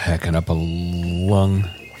 Hacking up a lung.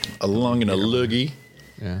 A lung and a loogie.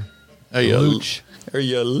 Yeah. Are you Looch. Are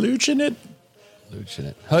you looching it? Looching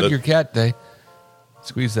it. Hug your cat day.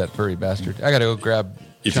 Squeeze that furry bastard. I got to go grab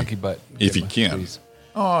Chunky Butt. If Give you him a can. squeeze.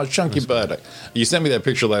 Oh, Chunky Butt. You sent me that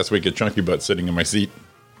picture last week of Chunky Butt sitting in my seat.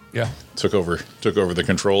 Yeah. Took over the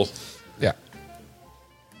control. Yeah.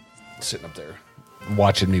 Sitting up there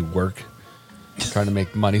watching me work. Trying to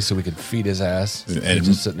make money so we could feed his ass. And- He's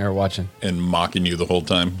just sitting there watching. And mocking you the whole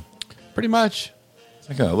time. Pretty much. It's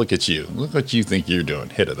like, oh, look at you. Look what you think you're doing.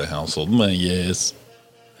 Head of the household. My yes.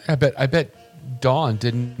 I bet Dawn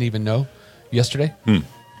didn't even know yesterday.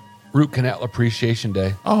 Root Canal Appreciation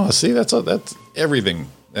Day. Oh, see, that's everything.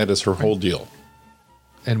 That is her whole deal.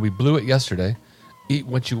 And we blew it yesterday. Eat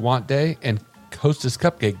What You Want Day and Hostess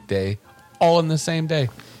Cupcake Day all in the same day.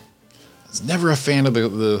 I was never a fan of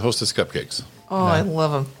the Hostess cupcakes. Oh, I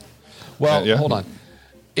love them. Well, Yeah. hold on.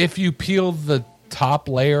 If you peel the top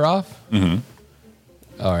layer off,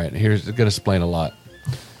 all right, here's going to explain a lot.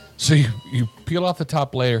 So you peel off the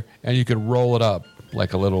top layer and you can roll it up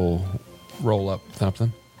like a little roll up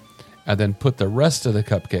something, and then put the rest of the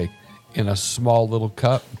cupcake in a small little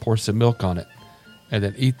cup, pour some milk on it, and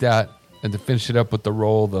then eat that, and then finish it up with the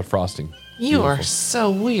roll of the frosting. You are so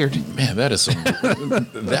weird. Man, that is some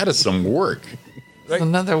that is some work. It's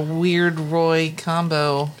another weird Roy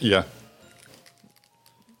combo. Yeah.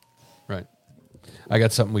 Right. I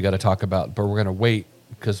got something we got to talk about, but we're going to wait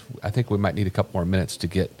because I think we might need a couple more minutes to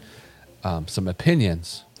get some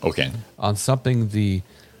opinions Okay. on something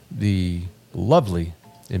the lovely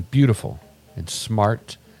and beautiful and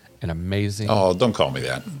smart and amazing Oh, don't call me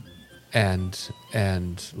that.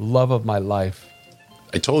 and love of my life,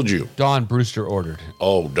 I told you. Dawn Brewster ordered.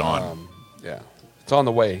 Oh, Dawn. Yeah. It's on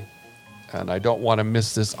the way, and I don't want to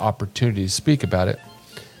miss this opportunity to speak about it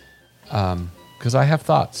because I have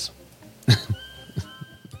thoughts.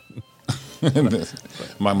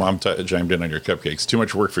 My mom chimed in on your cupcakes. Too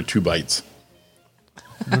much work for 2 bites.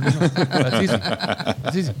 That's easy.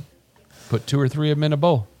 That's easy. Put 2 or 3 of them in a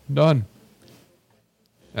bowl. Done.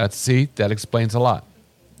 That explains a lot.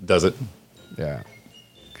 Does it? Yeah.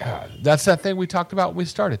 God, that's that thing we talked about when we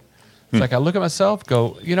started. It's like I look at myself,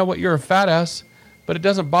 go, you know what, you're a fat ass, but it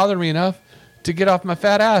doesn't bother me enough to get off my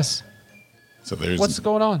fat ass. So there's What's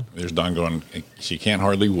going on? There's Dawn going, she can't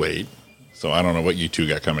hardly wait. So I don't know what you two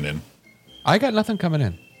got coming in. I got nothing coming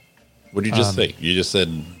in. What did you just say? You just said,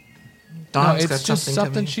 Dawn's No, got it's just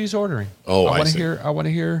something coming. she's ordering. Oh, I want to see. hear. I want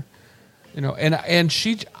to hear. You know, and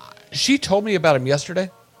she told me about him yesterday.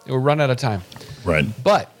 We're running out of time, right.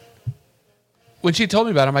 but when she told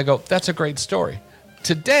me about him, I go, "That's a great story."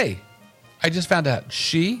 Today, I just found out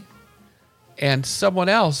she and someone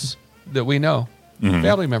else that we know,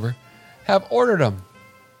 family member, have ordered them,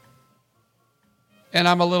 and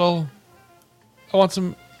I'm a little. I want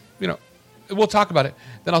some. You know, we'll talk about it.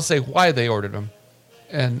 Then I'll say why they ordered them,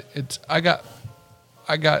 and it's. I got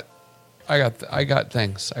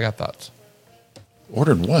things. I got thoughts.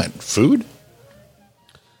 Ordered what? Food?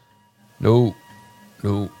 No,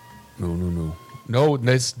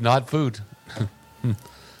 it's not food.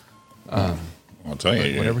 I'll tell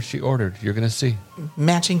you. Whatever she ordered, you're gonna see.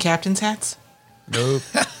 Matching captain's hats? Nope.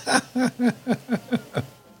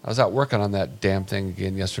 I was out working on that damn thing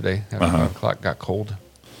again yesterday. After 9 o'clock got cold.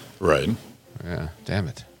 Right. Yeah, damn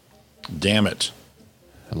it. Damn it.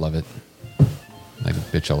 I love it. I can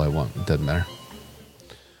bitch all I want. It doesn't matter.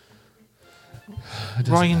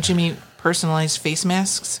 Roy and Jimmy personalized face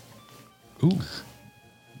masks? Ooh.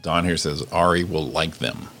 Don here says Ari will like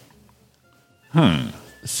them.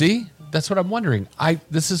 See? That's what I'm wondering.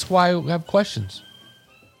 This is why I have questions.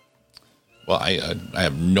 Well, I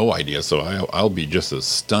have no idea, so I'll be just as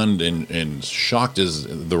stunned and shocked as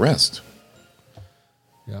the rest.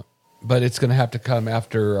 Yeah. But it's gonna have to come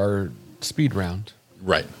after our speed round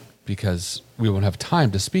Right. because we won't have time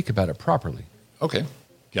to speak about it properly. Okay.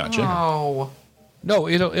 Gotcha. Oh. No,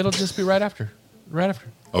 it'll just be right after. Right after.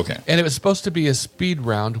 Okay. And it was supposed to be a speed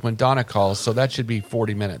round when Donna calls, so that should be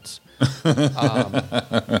 40 minutes.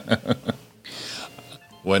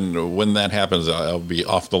 When that happens, I'll be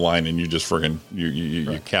off the line, and you just friggin'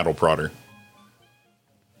 you cattle prodder.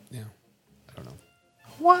 Yeah. I don't know.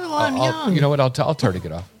 While I'm young. You know what? I'll tell her to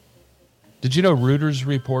get off. Did you know Reuters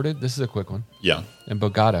reported? This is a quick one. Yeah. In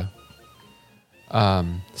Bogota,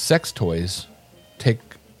 sex toys take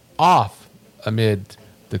off amid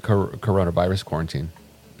the coronavirus quarantine.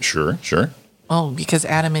 Sure. Oh, because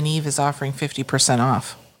Adam and Eve is offering 50%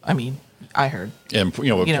 off. I mean, I heard. And with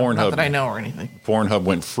Not Pornhub, that I know or anything. Pornhub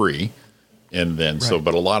went free, and then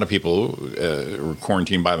but a lot of people were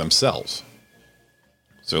quarantined by themselves.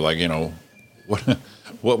 So like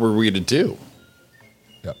what were we to do?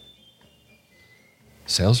 Yep.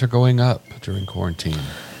 Sales are going up during quarantine.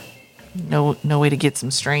 No way to get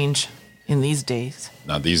some strange in these days.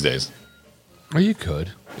 Not these days. Or you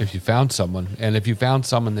could if you found someone, and if you found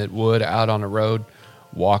someone that would out on the road,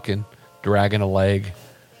 walking, dragging a leg,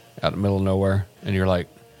 out in the middle of nowhere, and you're like,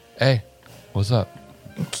 "Hey, what's up?"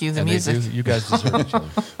 Cue the And music. you guys deserve each other.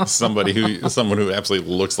 Someone who absolutely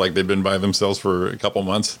looks like they've been by themselves for a couple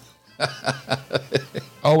months.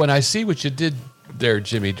 Oh, and I see what you did there,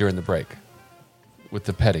 Jimmy, during the break with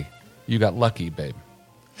the petty. You got lucky, babe.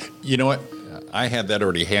 You know what? I had that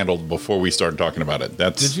already handled before we started talking about it.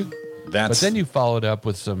 Did you? But then you followed up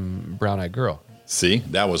with some brown-eyed girl. See,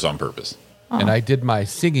 that was on purpose. And I did my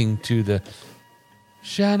singing to the.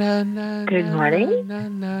 Good morning.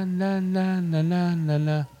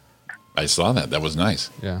 I saw that. That was nice.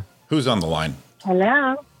 Yeah. Who's on the line?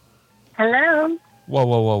 Hello? Hello?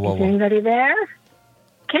 Whoa. Is anybody there?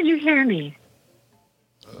 Can you hear me?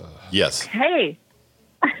 Yes. Hey.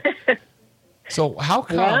 So how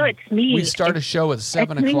come Hello, it's me. we start a show at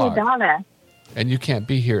 7 it's o'clock me, Donna. and you can't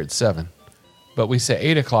be here at 7, but we say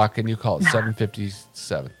 8 o'clock and you call it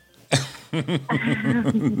 7:57?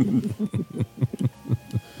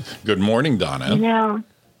 Good morning, Donna.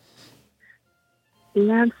 The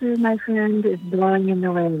answer, my friend, is blowing in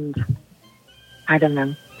the wind. I don't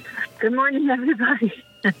know. Good morning, everybody.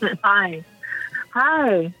 Hi.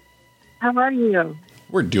 How are you?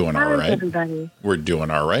 We're doing all How is right. everybody? We're doing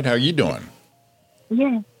all right. How are you doing?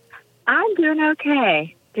 Yeah. I'm doing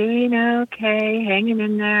okay. Hanging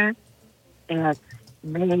in there. It's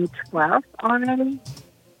May 12th already.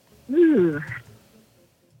 Ooh.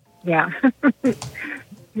 Yeah.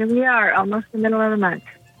 Here we are, almost the middle of the month.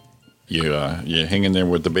 You hanging there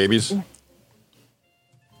with the babies?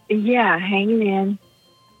 Yeah, hanging in.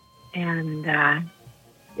 And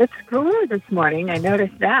it's cooler this morning. I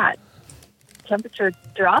noticed that. Temperature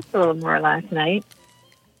dropped a little more last night.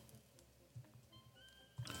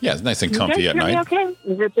 Yeah, it's nice and comfy at night. Okay?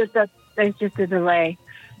 Is it just there's just a delay?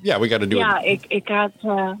 Yeah, we got to do it. Yeah, it got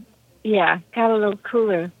got a little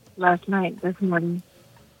cooler last night. This morning,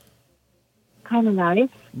 kind of nice.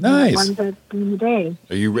 Nice. One during the day.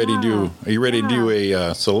 Are you ready to do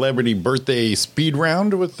a celebrity birthday speed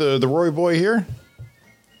round with the Roy Boy here?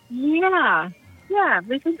 Yeah,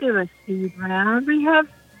 we can do a speed round. We have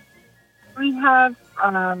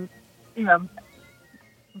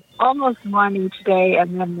almost one each day,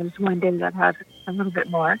 and then there's one day that has a little bit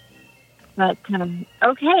more. But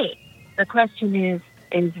okay, the question is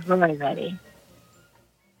Roy ready?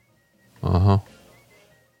 Roy?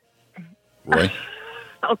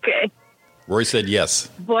 Okay. Roy said yes.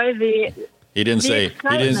 Boy, He didn't say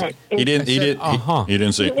he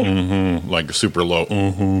didn't say like super low.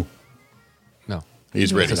 No.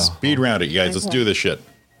 He's ready. Speed round it, you guys. Let's do this shit.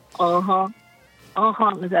 Was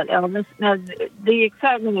that Elvis? No, the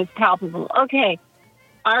excitement is palpable. Okay.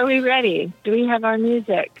 Are we ready? Do we have our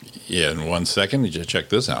music? Yeah, in 1 second, you just check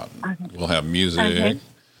this out. Okay. We'll have music. Okay.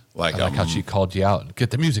 Like, I like how she called you out.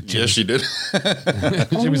 Get the music, Jimmy. yes, she did.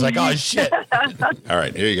 Jimmy's like, oh, shit. All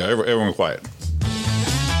right, here you go. Everyone quiet.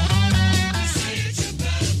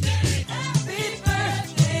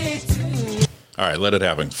 All right, let it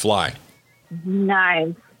happen. Fly.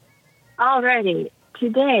 Nice. Alrighty.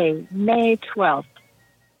 Today, May 12th,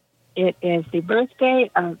 it is the birthday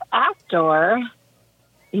of actor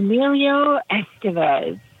Emilio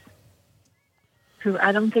Estevez, who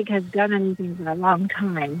I don't think has done anything for a long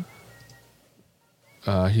time.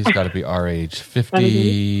 He's got to be our age.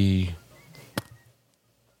 58.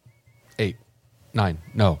 9.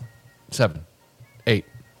 No. 7. 8.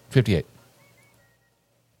 58.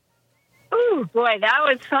 Ooh, boy, that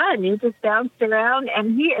was fun. You just bounced around,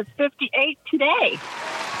 and he is 58 today.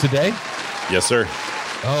 Today? Yes, sir.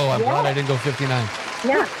 Oh, I'm glad I didn't go 59.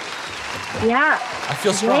 Yeah. Yeah. I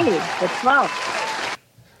feel strong. Today, the 12th.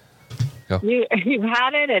 Go. You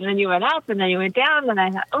had it, and then you went up, and then you went down, and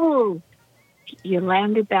I thought, oh, you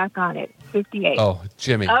landed back on it. 58. Oh,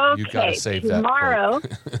 Jimmy, Okay, you got to save tomorrow,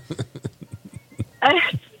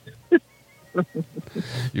 that.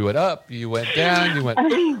 You went up, you went down, you went,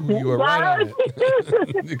 ooh, you were right on it.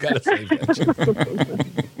 You got to save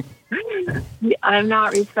that. I'm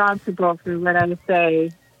not responsible for what I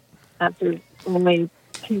say after only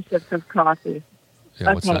 2 sips of coffee.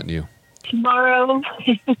 Yeah, what's not new? Tomorrow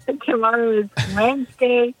is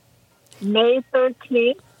Wednesday, May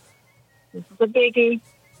 13th. This is a biggie.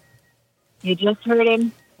 You just heard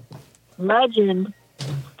him. Legend,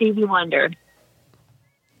 Stevie Wonder.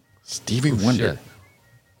 Stevie Wonder.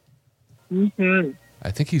 Shit. Hmm.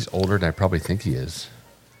 I think he's older than I probably think he is.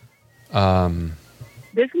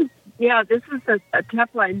 This is a tough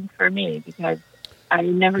one for me because I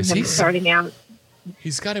remember Is him he- starting out.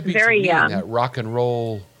 He's got to be Very to me young. in that rock and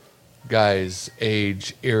roll guys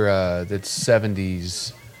age era that's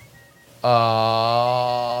 70s.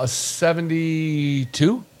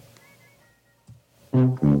 72?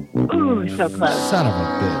 Ooh, so close. Son of a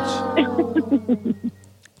bitch.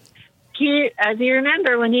 As you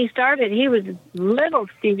remember, when he started, he was little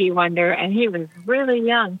Stevie Wonder, and he was really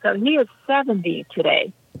young. So he is 70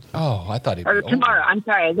 today, Oh, I thought he'd be or older. tomorrow. I'm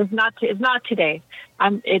sorry, it's not today.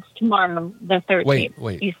 It's tomorrow, the 13th.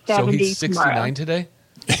 Wait. He's So 70 he's 69 tomorrow. today?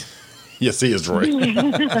 Yes, he is, Roy.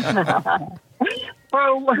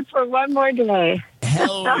 For one more day.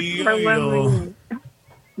 Hell For one more day.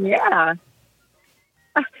 Yeah.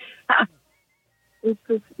 It's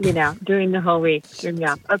just, during the whole week.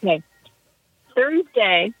 Yeah. Okay.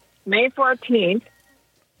 Thursday, May 14th.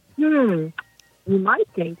 You might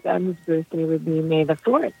think that his birthday would be May the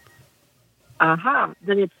 4th. Aha.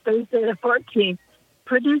 But it's Thursday the 14th.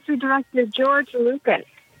 Producer-director George Lucas.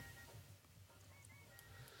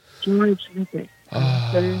 George Lucas.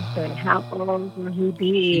 On Thursday. How old will he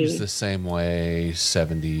be? He's the same way,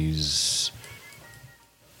 70s.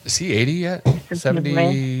 Is he 80 yet? the 70,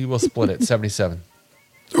 same we'll split it, 77.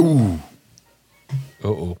 Ooh.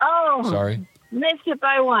 Uh-oh. Oh, Sorry. missed it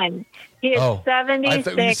by one. He is Oh, 76.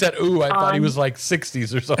 I thought you said, ooh, I thought he on- was like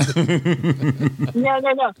 60s or something. No.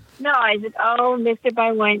 No, I said, missed it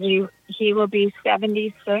by one. He will be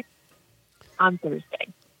 76 on Thursday.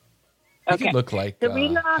 He Okay. could look like So we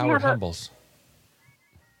don't Howard have a- Humbles.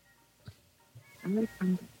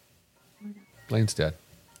 Blaine's dad.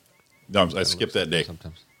 No, I skipped that day.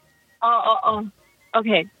 Sometimes. Oh.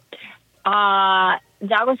 Okay.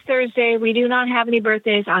 That was Thursday. We do not have any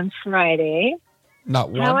birthdays on Friday. Not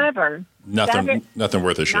one. However, Nothing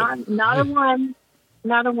worth a shit. not a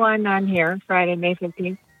one on here, Friday, May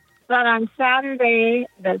 15th. But on Saturday,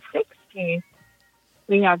 the 16th,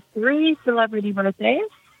 we have 3 celebrity birthdays.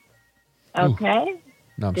 Okay.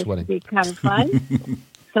 No, I'm This would sweating. be kind of fun.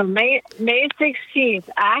 So May 16th,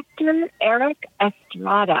 actor Eric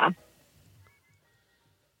Estrada.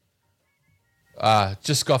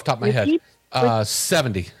 Just off the top of my Was head. he-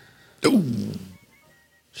 70.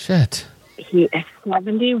 Shit. He is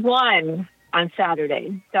 71 on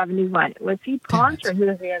Saturday. 71. Was he Ponch or who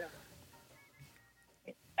was the other?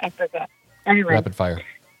 I forgot. Anyway. Rapid fire.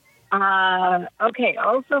 Okay.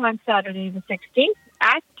 Also on Saturday the 16th,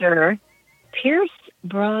 actor Pierce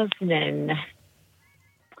Brosnan.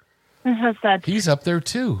 How's that? He's up there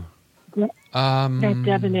too. That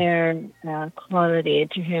debonair quality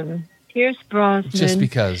to him. Pierce Brosnan. Just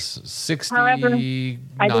because. 69.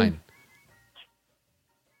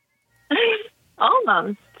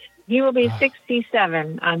 Almost. He will be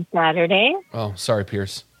 67 on Saturday. Oh, sorry,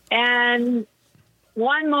 Pierce. And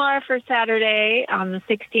one more for Saturday on the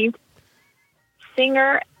 16th.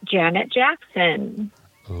 Singer Janet Jackson.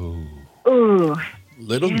 Ooh. Ooh.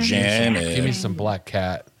 Little Janet. Give me some Black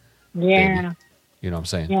Cat. Yeah. Baby. You know what I'm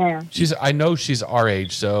saying? Yeah. I know she's our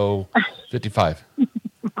age, so 55.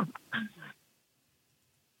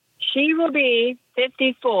 She will be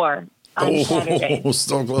 54 on Saturday. Oh,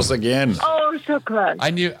 so close again. Oh, so close.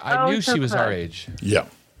 I knew so she was our close. age. Yeah.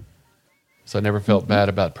 So I never felt bad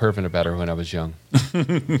about perving about her when I was young.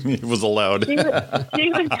 It was allowed.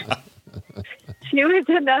 She was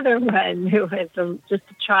another one who was just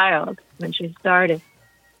a child when she started.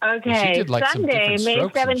 Okay, did, like, some Sunday, different May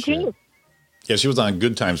strokes and shit. 17th. Yeah, she was on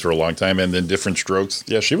Good Times for a long time and then Different Strokes.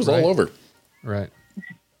 Yeah, she was Right. all over. Right.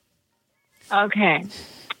 Okay.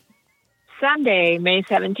 Sunday, May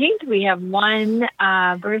 17th, we have one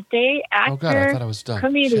birthday actor, Oh, God, I thought I was done.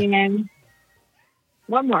 comedian.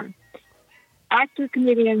 One more. Actor,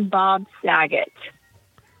 comedian Bob Saget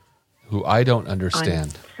Who I don't on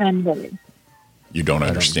understand. Sunday. You don't I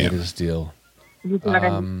don't get understand. his deal. You don't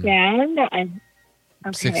understand? Okay.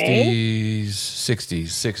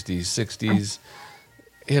 60s.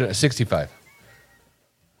 65.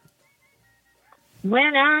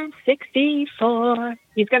 When I'm 64.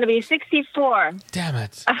 He's going to be 64 Damn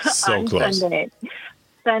it. So on close. Sunday.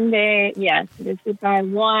 Sunday, yes, this is by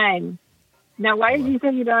one. Now, why did you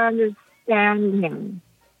say you don't understand him?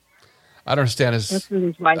 I don't understand That's his. what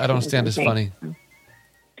his wife I don't understand says, his I think. funny.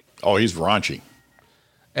 Oh, he's raunchy.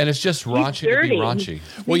 And it's just raunchy to be dirty. raunchy.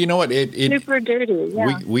 Well, you know what? Super dirty,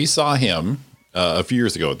 yeah. We saw him a few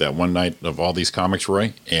years ago at that one night of all these comics,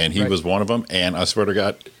 Roy, and he Right. was one of them. And I swear to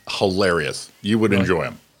God, hilarious. You would enjoy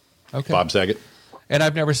him. Okay. Bob Saget. And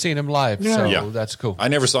I've never seen him live, so Yeah. that's cool. I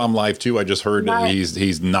never saw him live too. I just heard Right.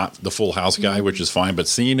 he's not the Full House guy, which is fine. But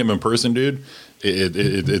seeing him in person, dude,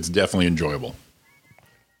 it's definitely enjoyable.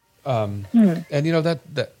 And you know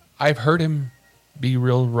that I've heard him be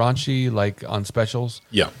real raunchy, like on specials.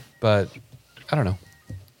 Yeah. But I don't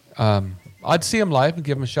know. I'd see him live and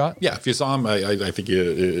give him a shot. Yeah, if you saw him, I think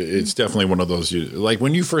it's definitely one of those. Like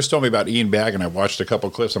when you first told me about Ian Bagg, and I watched a couple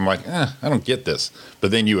clips, I'm like, I don't get this. But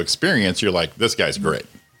then you experience, you're like, this guy's great.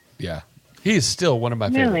 Yeah, he's still one of my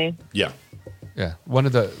favorite. Really? Yeah, Yeah, one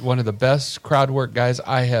of the best crowd work guys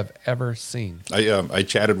I have ever seen. I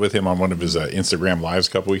chatted with him on one of his Instagram lives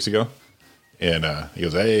a couple weeks ago, and he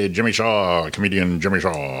goes, "Hey, Jimmy Shaw, comedian Jimmy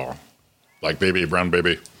Shaw, like baby, brown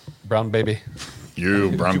baby, Brown baby.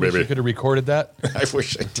 you brown You wish baby." you could have recorded that. I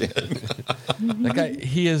wish I did. That guy,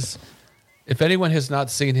 he is. If anyone has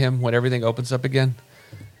not seen him when everything opens up again,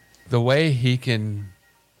 the way he can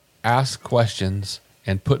ask questions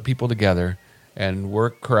and put people together and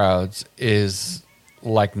work crowds is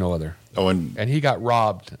like no other. Oh, and And he got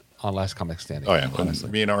robbed on Last Comic Standing. oh yeah, when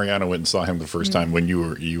me and Ariana went and saw him the first time when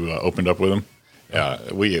you opened up with him.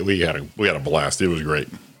 We had a blast. It was great.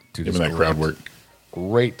 Dude, Even it's that crowd work.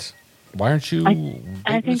 Great. Why aren't you? I dating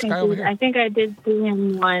this think guy I over did. here? I think I did see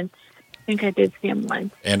him once.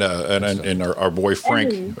 And our boy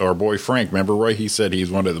Frank, remember Roy? He said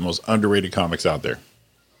he's one of the most underrated comics out there,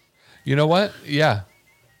 You know what? Yeah.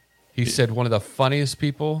 He said one of the funniest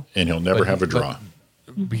people. and he'll never But have a he- draw.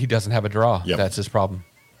 He doesn't have a draw. Yep. That's his problem.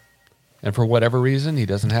 And for whatever reason, he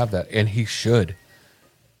doesn't have that, and he should.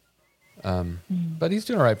 But he's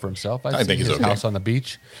doing all right for himself. I think he's his okay. house on the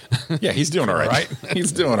beach. Yeah, he's doing all right.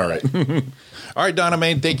 He's doing all right. All right, Donna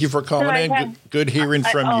Main, thank you for calling So I in. have- Good hearing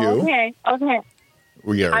from you. Okay.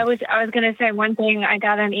 We are. I was going to say one thing. I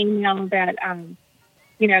got an email that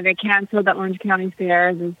they canceled the Orange County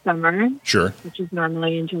Fair this summer, Sure. which is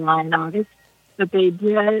normally in July and August. But they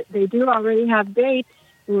do already have dates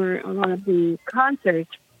for a lot of the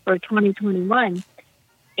concerts for 2021.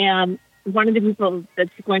 And one of the people that's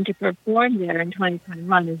going to perform there in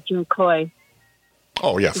 2021 is Joe Coy.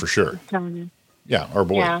 Oh yeah, for sure. Telling you. Yeah, our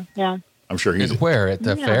boy. Yeah. I'm sure he's. And where? At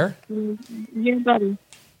the fair? Yeah, buddy.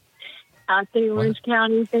 At the Orange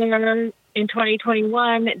County Fair in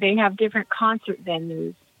 2021, they have different concert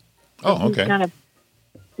venues. Oh, He's okay. gonna,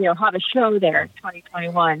 have a show there in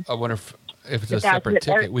 2021. I wonder if it's a But that's separate it.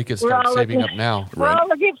 ticket. We could We're start all saving looking- up now. We're Right. all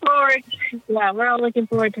looking forward. Yeah, we're all looking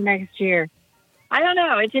forward to next year. I don't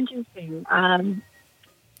know. It's interesting.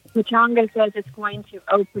 Pachanga says it's going to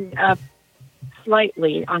open up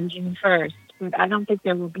slightly on June 1st, but I don't think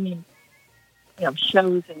there will be,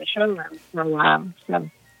 shows in the showroom for a while. So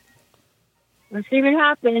we'll see what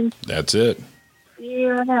happens. That's it. See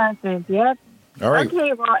what happens. Yep. All right.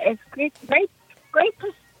 Okay. Well, it's great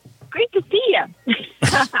to see you.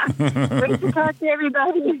 Great to talk to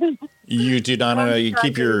everybody. You too, Donna. You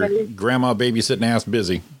keep your grandma babysitting ass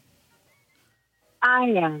busy. I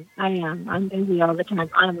am. I'm busy all the time.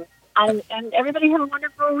 And everybody have a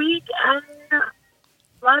wonderful week. And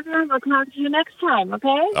love you. We'll talk to you next time.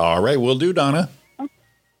 Okay. All right, we'll do, Donna.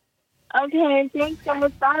 Okay. Thanks,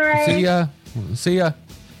 guys. Bye. See ya.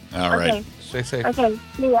 All right. Okay. Stay safe. Okay.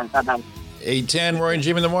 See ya. Bye. 810 Roy and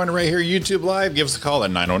Jim in the morning right here, YouTube Live. Give us a call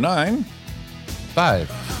at 909 50.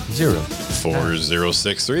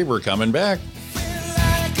 4063. We're coming back.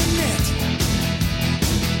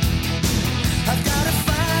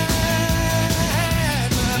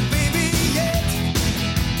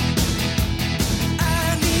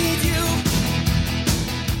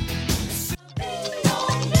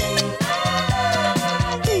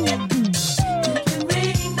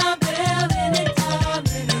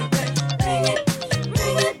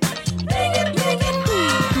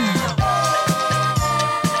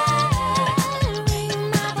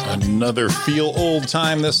 Another feel old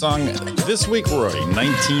time. This song this week, Roy,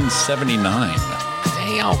 1979.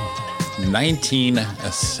 Damn.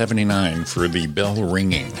 1979 for the bell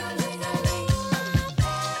ringing.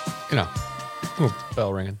 Little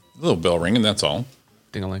bell ringing. A little bell ringing, that's all.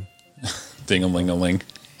 Ding-a-ling. Ding-a-ling-a-ling.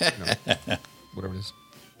 Whatever it is.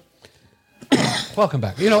 Welcome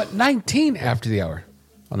back. You know what? 19 after the hour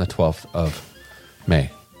on the 12th of May,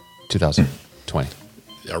 2020.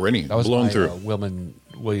 Already That was blown my, through.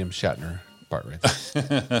 William Shatner part right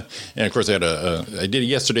there. And of course, I did it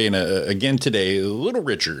yesterday and again today. Little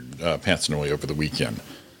Richard passed away over the weekend.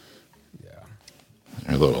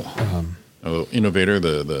 Yeah. A little innovator,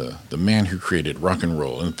 the man who created rock and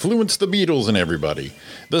roll, influenced the Beatles and everybody,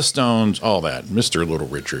 the Stones, all that. Mr. Little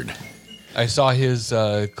Richard. I saw his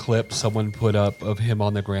clip someone put up of him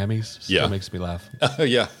on the Grammys. Still Yeah. makes me laugh.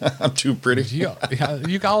 Yeah, I'm too pretty.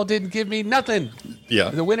 You all didn't give me nothing. Yeah.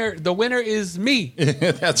 The winner is me.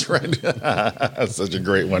 That's right. That's such a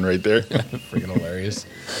great one right there. Freaking hilarious.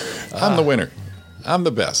 I'm the winner. I'm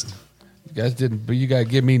the best. You guys didn't, but you gotta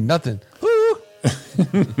give me nothing.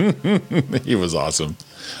 He was awesome.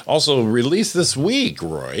 Also released this week,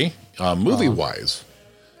 Roy, movie-wise,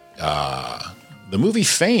 the movie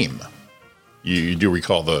Fame. You do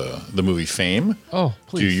recall the movie Fame? Oh,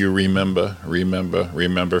 please. Do you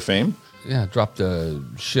remember Fame? Yeah, drop the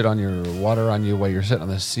shit on your water on you while you're sitting on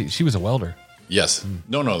the seat. She was a welder. Yes.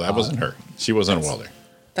 No, that wasn't her. She wasn't a welder.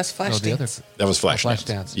 That's No, the other. Flashdance. That was Flashdance.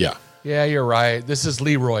 Flashdance. Yeah. Yeah, you're right. This is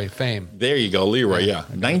Leroy Fame. There you go, Leroy. Yeah.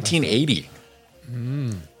 1980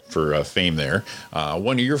 for Fame there.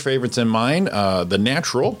 One of your favorites and mine, The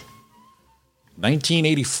Natural.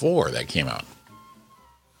 1984 that came out.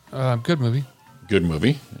 Good movie. Good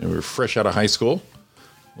movie. We were fresh out of high school.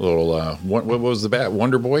 Little, what was the bat?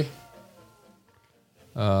 Wonder Boy?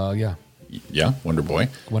 Yeah. Yeah, Wonder Boy.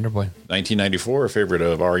 Wonder Boy. 1994, a favorite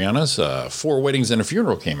of Ariana's. Four Weddings and a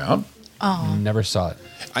Funeral came out. Never saw it.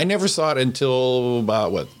 I never saw it until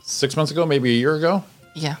about, 6 months ago, maybe a year ago.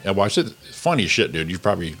 Yeah. I watched it. Funny shit, dude. You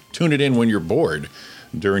probably tune it in when you're bored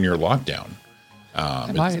during your lockdown.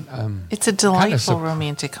 I might. It's a delightful sup-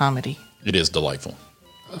 romantic comedy. It is delightful.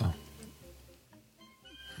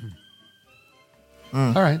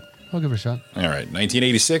 All right. I'll give it a shot. All right,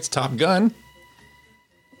 1986, Top Gun.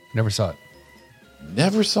 Never saw it.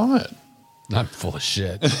 Never saw it. I'm full of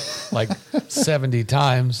shit. Like 70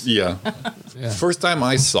 times. Yeah. First time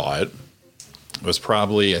I saw it was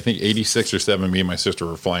probably, I think, 86 or 7. Me and my sister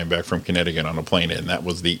were flying back from Connecticut on a plane, and that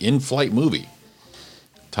was the in-flight movie,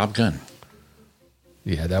 Top Gun.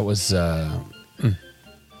 Yeah, that was. I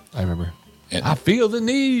remember. And I feel the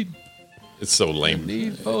need. it's so lame.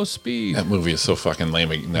 Need for speed. That movie is so fucking lame.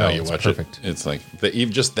 Now No, you it's watch perfect. it. It's like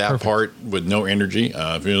even just that Perfect. part with no energy.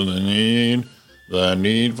 I feel the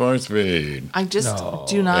need for speed. I just No.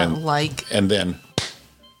 do not And- like. And then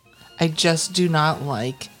I just do not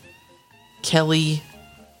like Kelly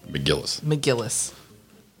McGillis. McGillis.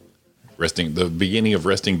 The beginning of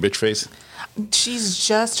resting bitch face. She's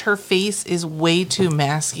just, her face is way too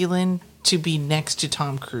masculine to be next to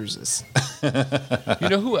Tom Cruise's. You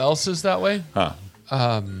know who else is that way?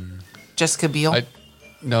 Jessica Biel.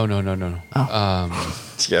 No.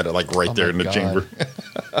 She had it like right there my in the God. chamber.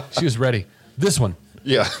 She was ready. This one.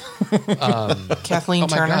 Yeah. Kathleen Oh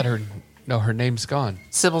my Turner. God, her name's gone.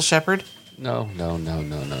 Sybil Shepherd. No.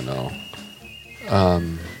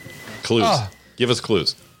 Clues. Ah. Give us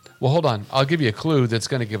clues. Well, hold on. I'll give you a clue that's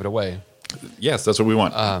going to give it away. Yes, that's what we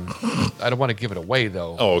want. I don't want to give it away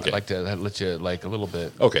though. Oh, okay. I'd like to let you like a little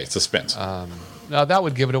bit. Okay, suspense. No, that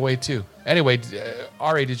would give it away too. Anyway,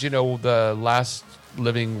 Ari, did you know the last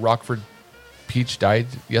living Rockford peach died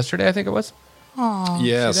yesterday? I think it was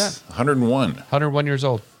yes, see 101. 101 years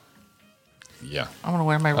old. Yeah. I'm gonna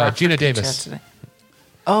wear my Rockford Gina peach Davis. hat today.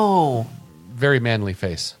 Oh, Very manly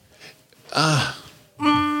face.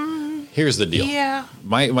 Here's the deal. yeah.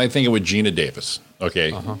 My thinking with Gina Davis,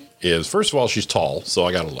 okay, is first of all, she's tall, so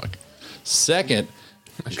I got to look. Second,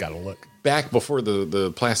 I gotta look. back before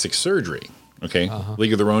the plastic surgery, okay,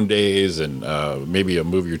 League of Their Own Days and maybe a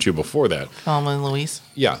movie or two before that. Thelma and Louise.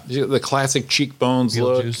 Yeah, the classic cheekbones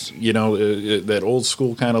look, Beetlejuice. that old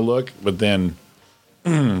school kind of look, but then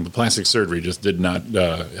the plastic surgery just did not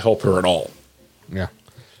help her at all. Yeah.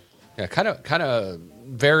 Kind of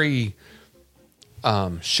very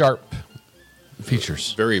sharp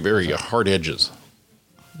features. Very, very hard edges.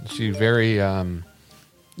 She very.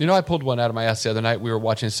 I pulled one out of my ass the other night. We were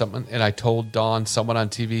watching something, and I told Dawn someone on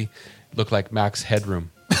TV looked like Max Headroom.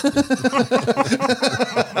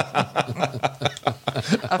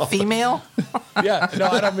 A female. Yeah, no,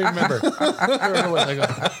 I don't remember. I don't remember what I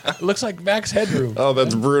go, it looks like Max Headroom. Oh,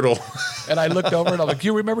 that's brutal. And I looked over and I'm like,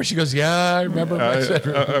 you remember? She goes, yeah, I remember Max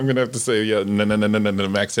Headroom. I'm going to have to say, yeah, no,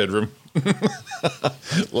 Max Headroom.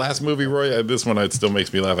 Last movie, Roy, this one it still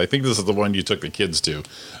makes me laugh. I think this is the one you took the kids to.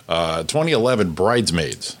 2011,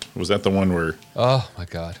 Bridesmaids. Was that the one where Oh, my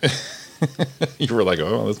God. you were like,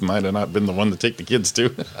 oh, this might have not been the one to take the kids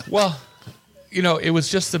to? Well, it was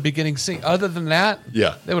just the beginning scene. Other than that,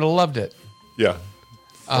 Yeah. they would have loved it. Yeah.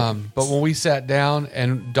 But when we sat down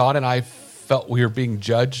and Dawn and I felt we were being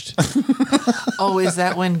judged, Oh, is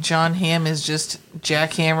that when John Hamm is just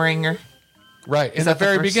jackhammering her? right, in that the the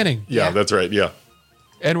very first- beginning. Yeah, Yeah. that's right. Yeah.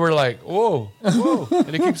 And we're like, whoa,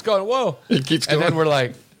 and it keeps going, whoa. It keeps And going. then we're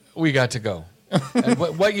like, we got to go. And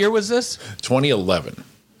what year was this? 2011.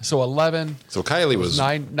 So 11. So Kylie It was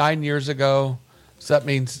was nine years ago. So that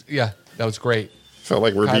means, That was great. Felt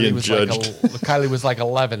like we're being judged. Kylie was like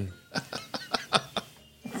 11.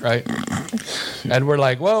 Right? And we're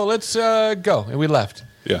like, well, let's go. And we left.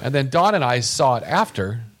 Yeah. And then Dawn and I saw it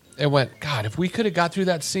after and went, God, if we could have got through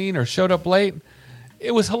that scene or showed up late,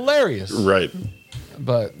 it was hilarious. Right.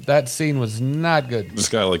 But that scene was not good. It's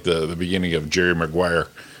kind of like the beginning of Jerry Maguire.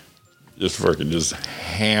 Just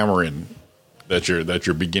hammering that's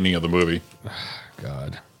your beginning of the movie.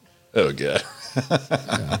 God. Oh, God.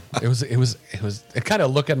 Yeah. It was kind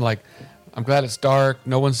of looking like, I'm glad it's dark.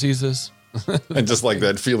 No one sees us. And just like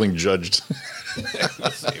that, feeling judged.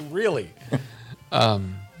 Really.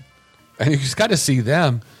 And you just got to see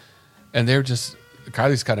them, and they're just,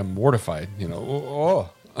 Kylie's kind of mortified, Oh.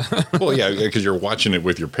 Well, yeah, because you're watching it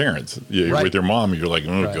with your parents. Right. With your mom, you're like,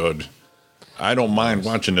 oh, Right. God. I don't mind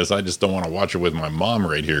watching this. I just don't want to watch it with my mom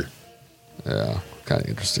right here. Yeah, kind of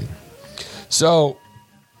interesting. So,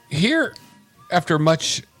 here, after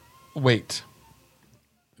much wait,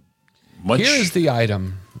 here is the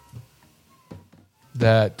item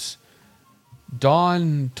that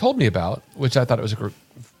Dawn told me about, which I thought it was a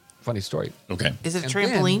funny story. Okay. Is it a And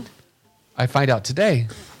trampoline? then I find out today.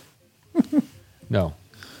 No.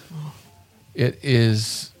 It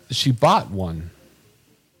is, she bought one.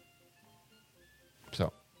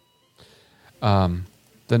 So,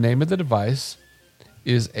 the name of the device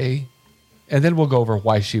is and then we'll go over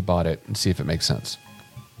why she bought it and see if it makes sense.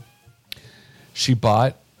 She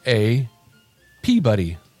bought a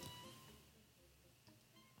Peabody.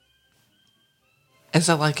 Is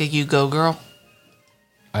it like a You Go Girl?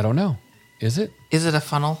 I don't know. Is it? Is it a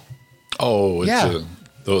funnel? Oh, it's Yeah.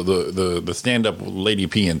 the stand-up lady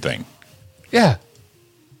peeing thing. Yeah.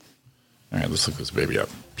 All right, let's look this baby up.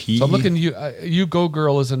 So I'm looking. You Go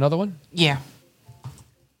Girl is another one. Yeah.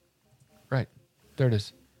 Right. There it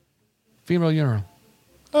is. Female urinal.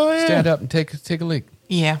 Oh, yeah. Stand up and take a leak.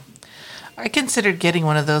 Yeah. I considered getting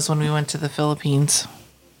one of those when we went to the Philippines.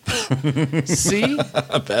 See?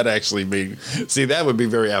 That actually that would be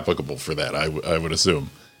very applicable for that, I would assume.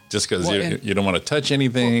 Just because you don't want to touch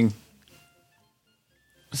anything.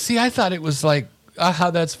 See, I thought it was like, how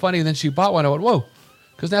that's funny. And then she bought one. I went, whoa.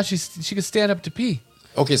 Because now she can stand up to pee.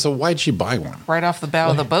 Okay, so why'd she buy one? Right off the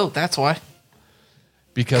bow of the boat, that's why.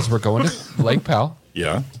 Because we're going to Lake Powell.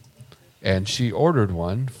 Yeah. And she ordered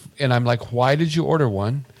one. And I'm like, why did you order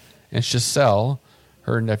one? And Giselle,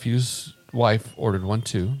 her nephew's wife, ordered one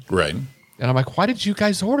too. Right. And I'm like, why did you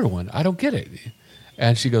guys order one? I don't get it.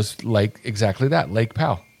 And she goes, exactly that, Lake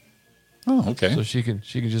Powell. Oh, okay. So she can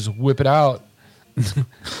just whip it out. Just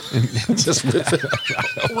whip it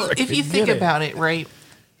out. Well, if you think about it, right?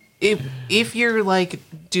 If you're like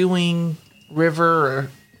doing river or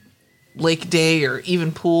lake day or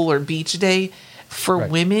even pool or beach day, for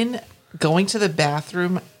Right. women, going to the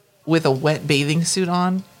bathroom with a wet bathing suit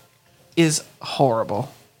on is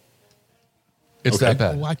horrible. It's Okay. that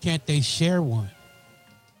bad. Why can't they share one?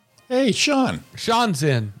 Hey, Sean. Sean's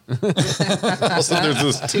in. Also, there's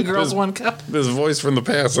this Two girls, one cup. this voice from the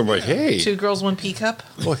past. I'm like, hey, Two girls, one pea cup.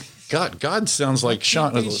 boy, God sounds like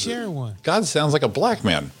Sean. They share one. God sounds like a black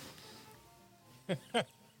man.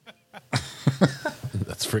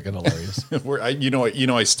 That's freaking hilarious.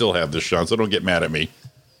 I still have this, Sean. So don't get mad at me.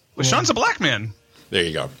 Well, Sean's a black man. There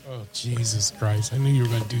you go. Oh, Jesus Christ. I knew you were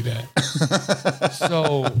going to do that.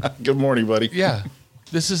 So, Good morning, buddy. yeah,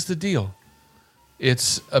 this is the deal.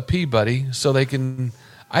 It's a Peabody, so they can.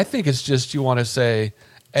 I think it's just you want to say,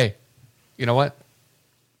 hey, you know what?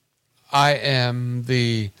 I am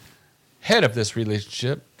the head of this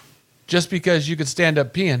relationship. Just because you could stand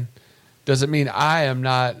up peeing doesn't mean I am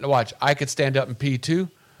not. Watch, I could stand up and pee too.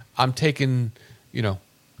 I'm taking,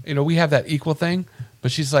 we have that equal thing.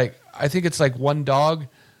 But she's like, I think it's like one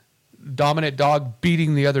dominant dog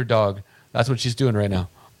beating the other dog. That's what she's doing right now.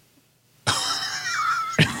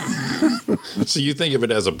 So you think of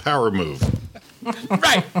it as a power move.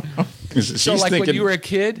 Right. She's So like thinking, when you were a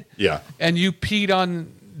kid, yeah, and you peed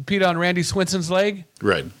on Randy Swinson's leg.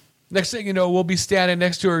 right. Next thing you know, we'll be standing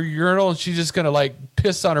next to her urinal, and she's just gonna like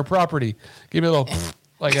piss on her property. Give me a little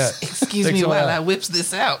like a. Excuse me while I whips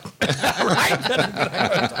this out.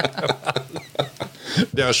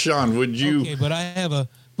 Now, Sean, would you? Okay, but I have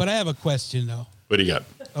a question though. What do you got?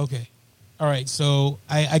 Okay. All right. So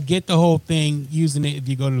I get the whole thing using it if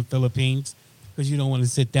you go to the Philippines because you don't want to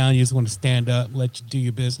sit down. You just want to stand up, let you do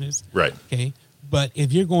your business. Right. Okay. But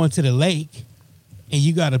if you're going to the lake and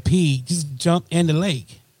you got to pee, just jump in the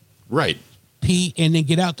lake, Right. pee, and then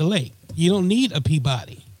get out the lake. You don't need a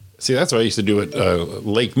Peabody. See, that's what I used to do at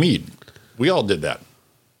Lake Mead. We all did that.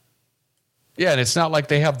 Yeah, and it's not like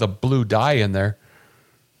they have the blue dye in there,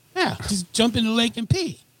 Yeah. Just jump in the lake and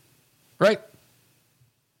pee. right?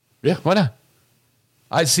 Yeah. Why not?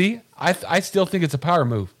 I see. I still think it's a power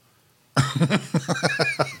move.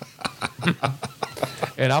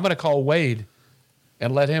 And I'm going to call Wade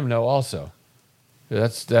and let him know also.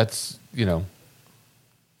 That's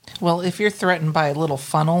Well, if you're threatened by a little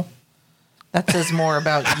funnel, that says more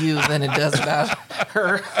about you than it does about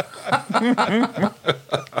her.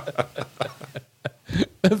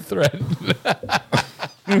 threat.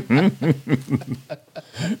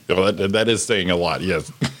 Well, that is saying a lot,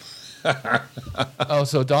 yes. Oh,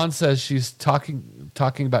 so Dawn says she's talking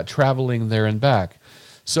about traveling there and back.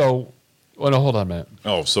 So, well, no, hold on a minute.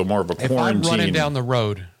 Oh, so more of a If quarantine. I'm running down the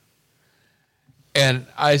road and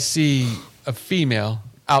I see a female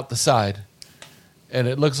out the side, and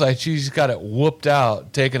it looks like she's got it whooped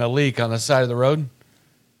out, taking a leak on the side of the road,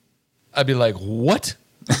 I'd be like, "What?"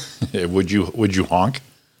 Would you honk?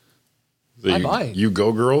 So I might. You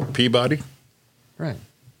go, girl, Peabody. Right.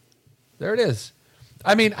 There it is.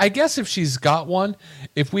 I mean, I guess if she's got one,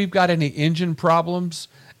 if we've got any engine problems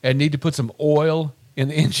and need to put some oil in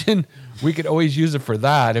the engine, we could always use it for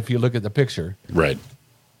that if you look at the picture. Right.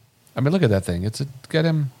 I mean, look at that thing. It's get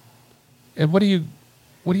him. And what are you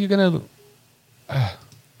going to I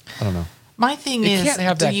don't know. My thing It is, can't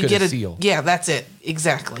have do that you good get a a seal. Yeah, that's it.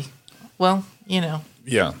 Exactly. Well,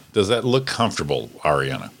 Yeah. Does that look comfortable,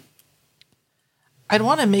 Ariana? I'd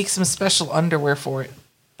want to make some special underwear for it.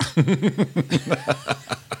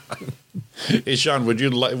 Hey, Sean, would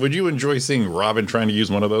you enjoy seeing Robin trying to use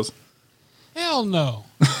one of those? Hell no.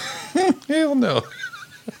 Hell no.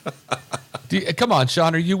 Come on,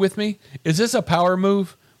 Sean, are you with me? Is this a power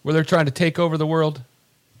move where they're trying to take over the world?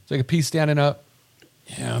 It's like a pea standing up.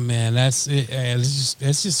 Yeah, man, that's it.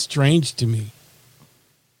 That's just strange to me.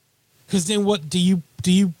 Because then, what do you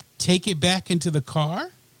take it back into the car?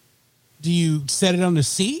 Do you set it on the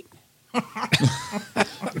seat?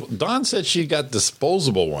 Dawn said she got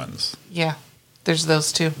disposable ones. Yeah, there's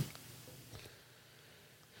those too.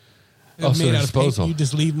 Oh, so Made they're out of paper, disposal. you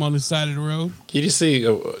just leave them on the side of the road. Can you see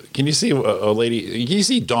a lady? Can you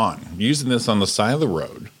see Dawn using this on the side of the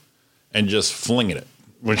road and just flinging it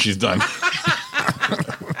when she's done?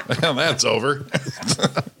 Well, that's over.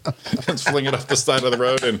 Let's fling it off the side of the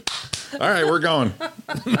road and all right, we're going.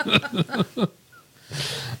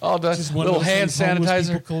 All done. Just one Little of those hand things homeless sanitizer.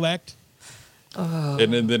 people collect.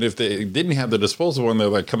 And then if they didn't have the disposable one, they're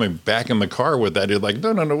like coming back in the car with that. You're like,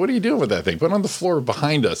 no, what are you doing with that thing? Put it on the floor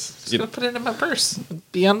behind us. I'm gonna put it in my purse.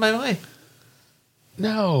 Be on my way.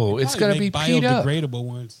 No, it's Probably going to make be peed up. biodegradable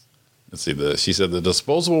ones. Let's see. She said the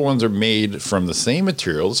disposable ones are made from the same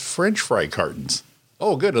material as French fry cartons.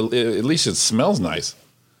 Oh, good. At least it smells nice.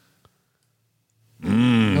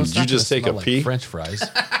 No, it's Did you not just gonna take a smell like pee? French fries.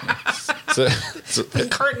 So, The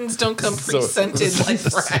cartons don't come So- pre-scented like See,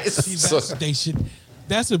 fries. that's what they should.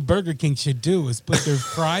 That's what Burger King should do: is put their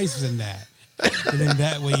fries in that, and then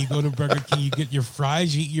that way you go to Burger King, you get your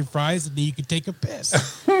fries, you eat your fries, and then you can take a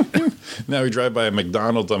piss. now we drive by a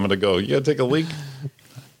McDonald's. I'm going to go, you got to take a leak?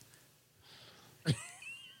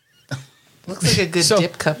 Looks like a good So-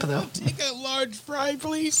 dip cup though. Take a large fry,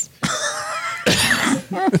 please.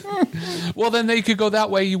 Well, then they could go that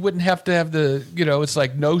way. You wouldn't have to have the, it's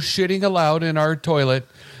like no shitting allowed in our toilet.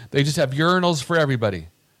 They just have urinals for everybody.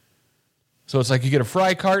 So it's like you get a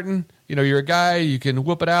fry carton. You're a guy, you can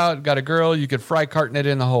whoop it out. Got a girl, you could fry carton it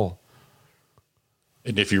in the hole.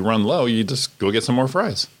 And if you run low, you just go get some more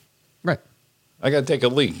fries. Right. I got to take a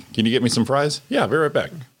leak. Can you get me some fries? Yeah, be right back.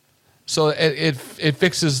 So it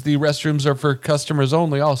fixes the restrooms are for customers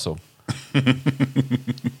only also.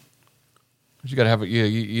 You got to have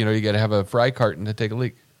you got to have a fry carton to take a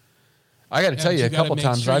leak. I got to tell you, a couple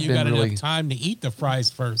times I've been really enough time to eat the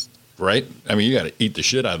fries first. Right? I mean, you got to eat the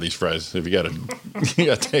shit out of these fries if you got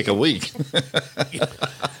to take a leak.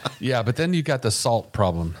 Yeah, but then you got the salt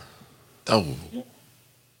problem. Oh,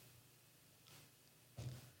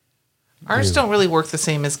 Ours don't really work the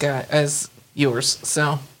same as yours,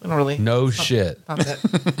 so I don't really. No shit. Not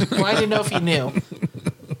that. Well, I didn't know if you knew.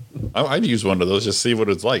 I'd use one of those just to see what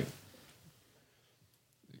it's like.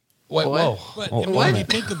 Wait, What? whoa. But Oh, when you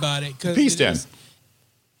think about it, because Pea stand.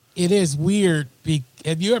 it is weird.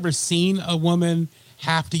 Have you ever seen a woman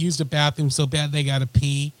have to use the bathroom so bad they got to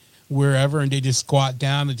pee wherever, and they just squat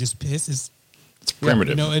down and just piss? It's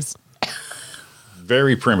primitive. It's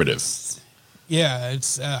Very primitive. yeah.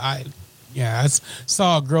 I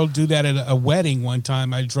saw a girl do that at a wedding one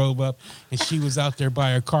time. I drove up and she was out there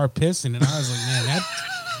by her car pissing, and I was like, man,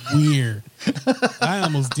 that's weird. I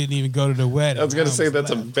almost didn't even go to the wedding. I was going to say that's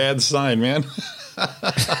a bad sign, man.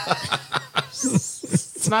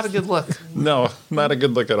 It's not a good look. No, not a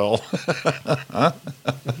good look at all.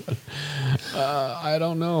 I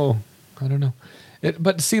don't know.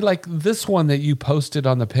 But see, like this one that you posted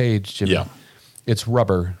on the page, Jimmy, Yeah. it's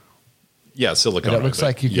rubber. Yeah, silicone. And it looks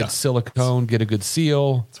like you yeah. get silicone, get a good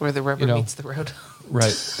seal. It's where the rubber meets the road.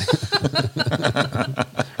 Right.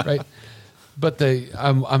 Right. But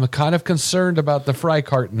I'm kind of concerned about the fry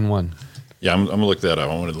carton one. Yeah, I'm gonna look that up.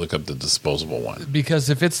 I want to look up the disposable one. Because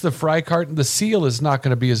if it's the fry carton, the seal is not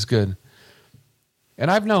going to be as good. And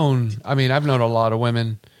I've known a lot of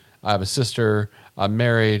women. I have a sister. I'm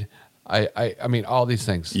married. I mean, all these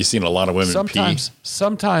things. You've seen a lot of women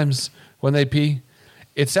Sometimes when they pee,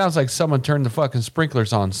 it sounds like someone turned the fucking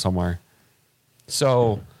sprinklers on somewhere.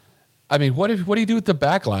 So, I mean, what do you do with the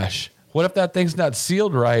backlash? What if that thing's not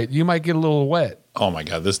sealed right? You might get a little wet. Oh my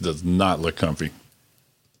God, this does not look comfy.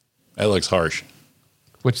 That looks harsh.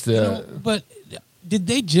 But did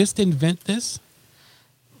they just invent this?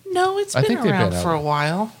 No, it's been around for a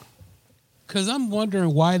while. Because I'm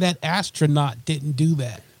wondering why that astronaut didn't do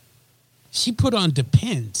that. She put on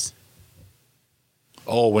Depends.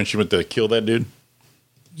 Oh, when she went to kill that dude?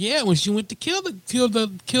 Yeah, when she went to kill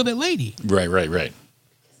that lady. Right.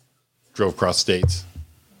 Drove across states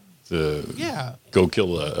to go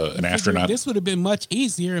kill an astronaut. This would have been much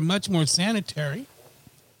easier and much more sanitary.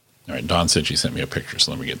 All right, Dawn said she sent me a picture,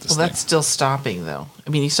 so let me get this Well, that's still stopping, though. I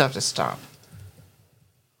mean, you still have to stop.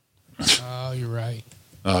 Oh, you're right.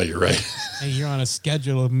 Oh, you're right. Hey, you're on a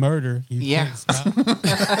schedule of murder. You can't stop.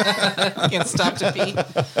 Can't stop to pee.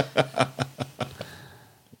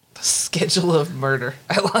 Schedule of murder.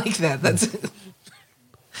 I like that.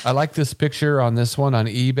 I like this picture on this one on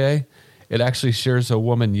eBay. It actually shows a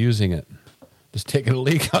woman using it. Just taking a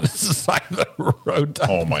leak on the side of the road.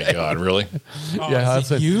 Oh my God, really? Yeah,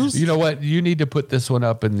 is it used? You know what? You need to put this one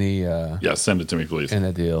up in the yeah, send it to me, please. In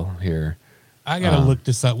a deal here. I gotta look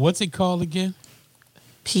this up. What's it called again?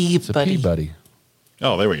 P-Buddy.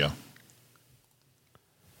 Oh, there we go.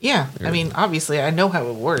 Yeah, I mean, obviously, I know how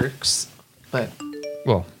it works, but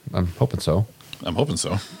Well, I'm hoping so. I'm hoping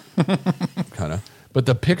so. Kind of. But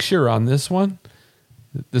the picture on this one,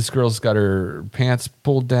 this girl's got her pants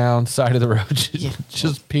pulled down, side of the road,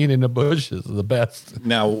 just peeing in the bushes. The best.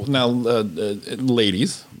 Now,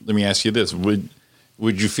 ladies, let me ask you this: Would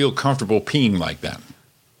you feel comfortable peeing like that?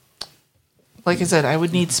 like I said, I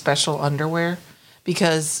would need special underwear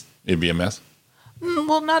because It'd be a mess.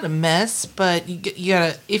 well, not a mess, but you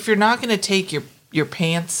gotta, if you're not gonna take your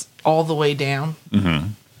pants all the way down,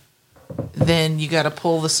 then you gotta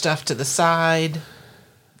pull the stuff to the side.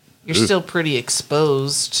 You're Ooh. still pretty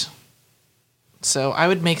exposed. So I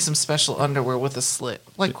would make some special underwear with a slit,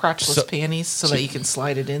 like crotchless panties, so that you can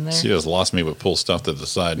slide it in there. She just lost me with pull stuff to the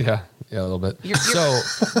side. Yeah, a little bit. So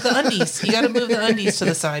the undies, you got to move the undies to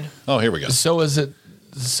the side. Oh, here we go. So is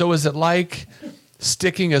it like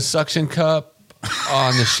sticking a suction cup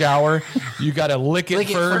on the shower? You got to lick it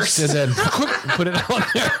first and then put it on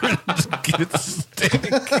there and get it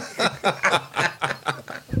stick.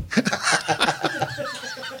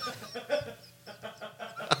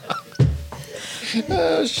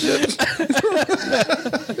 Oh shit!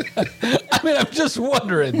 I mean, I'm just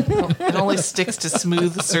wondering. It only sticks to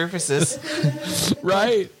smooth surfaces,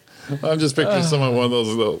 right? I'm just picturing someone one of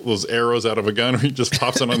those arrows out of a gun where he just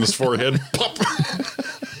pops it on his forehead. Pop.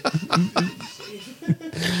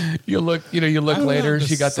 You look later.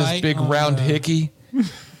 She got this big round hickey.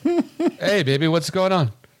 Hey, baby, what's going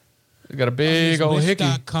on? You got a big old hickey.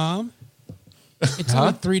 Wish.com. It's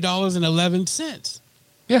only $3.11.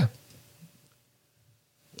 Yeah.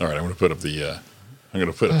 All right, I'm going to put up the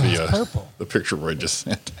purple. the picture where I just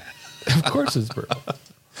sent. Of course it's purple.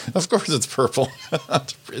 Of course it's purple.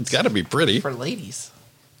 It's got to be pretty. for ladies.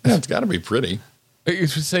 Yeah, it's got to be pretty. You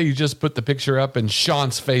should say you just put the picture up and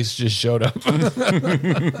Sean's face just showed up.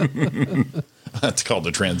 That's called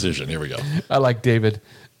the transition. Here we go. I like David.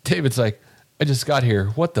 David's like, I just got here.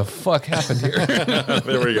 What the fuck happened here?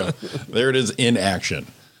 There we go. There it is in action.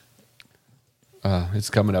 It's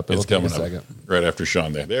coming up. It'll It's coming take a up second. right after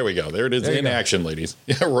Sean there. There we go. There it is There you in go. action, ladies.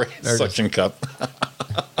 Yeah, right. There it Suction cup.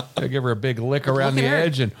 I give her a big lick around Look the at her.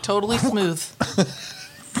 edge and Totally smooth.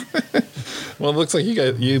 Well, it looks like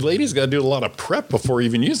you ladies got to do a lot of prep before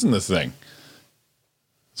even using this thing.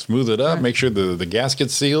 Smooth it up. Make sure the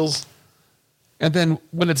gasket seals. and then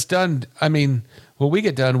when it's done, I mean, when we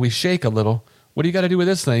get done, we shake a little. What do you got to do with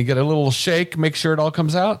this thing? You get a little shake, make sure it all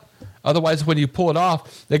comes out. Otherwise, when you pull it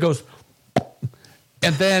off, it goes,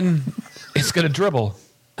 and then it's going to dribble.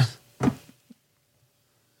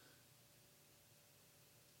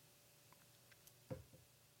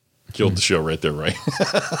 Killed the show right there, right?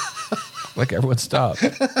 Like everyone stopped.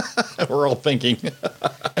 We're all thinking.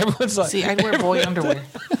 Everyone's like, See, I'd wear boy underwear.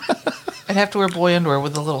 I'd have to wear boy underwear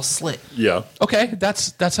with a little slit. Yeah. okay,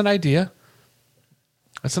 that's an idea.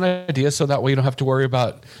 That's an idea, so that way you don't have to worry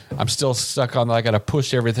about. I'm still stuck on. I got to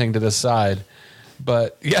push everything to the side.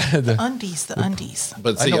 But yeah, the undies.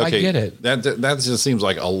 But see, I get it. That just seems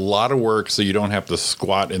like a lot of work. So you don't have to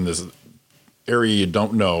squat in this area you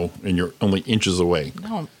don't know, and you're only inches away.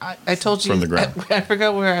 No, I told you from the ground. I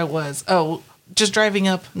forgot where I was. Oh, just driving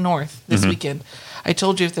up north this weekend. I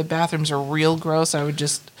told you if the bathrooms are real gross, I would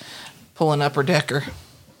just pull an upper decker.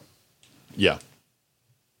 Yeah.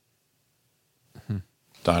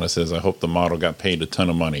 Donna says, I hope the model got paid a ton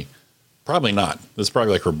of money. Probably not. This is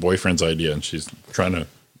probably like her boyfriend's idea, and she's trying to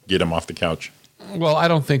get him off the couch. Well, I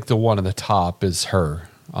don't think the one on the top is her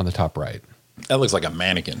on the top right. That looks like a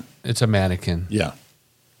mannequin. It's a mannequin. Yeah.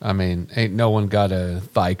 I mean, ain't no one got a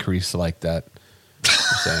thigh crease like that.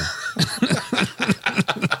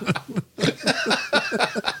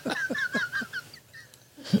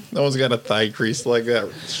 No one's got a thigh crease like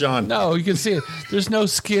that. Sean. No, you can see it. There's no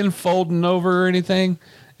skin folding over or anything.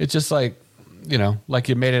 It's just like, like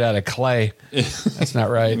you made it out of clay. That's not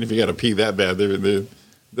right. And if you got to pee that bad,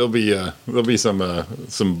 there'll be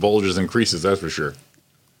some bulges and creases. That's for sure.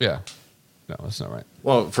 Yeah. No, that's not right.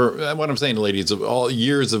 Well, for what I'm saying, ladies, of all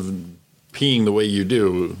years of peeing the way you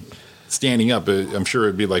do, standing up, I'm sure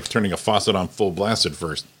it'd be like turning a faucet on full blast at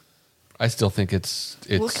first. I still think it's.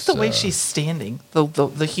 Look at the way she's standing,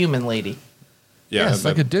 the human lady. Yeah, it's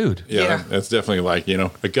like a dude. Yeah, that's definitely like,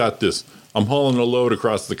 I got this. I'm hauling a load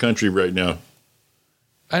across the country right now.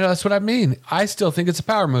 I know, that's what I mean. I still think it's a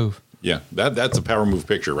power move. Yeah, that's a power move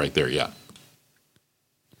picture right there. Yeah.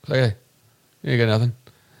 Okay, you got nothing.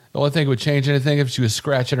 The only thing that would change anything if she was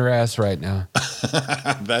scratching her ass right now.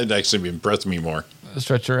 That'd actually impress me more.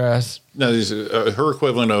 Stretch her ass. No, her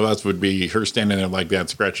equivalent of us would be her standing there like that,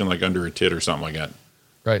 scratching like under a tit or something like that.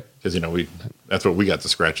 Right. Because, that's what we got to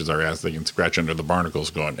scratch is our ass. They can scratch under the barnacles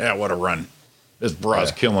going, yeah, what a run. This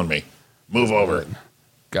bra's killing me. Move over.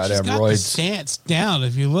 Got She's got the stance down.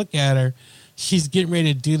 If you look at her, she's getting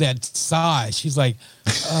ready to do that sigh. She's like,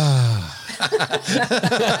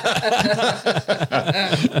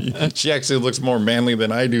 She actually looks more manly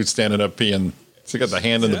than I do standing up peeing. She got the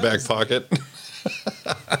hand in the back pocket.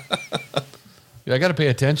 Yeah, I got to pay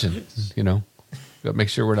attention, Got to make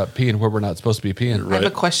sure we're not peeing where we're not supposed to be peeing. I have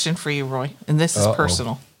a question for you, Roy, and this is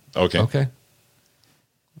personal. Okay.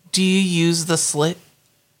 Do you use the slit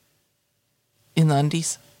in the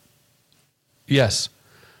undies? Yes.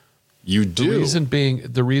 You do.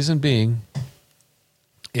 The reason being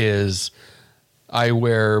is I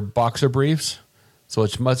wear boxer briefs, so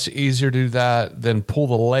it's much easier to do that than pull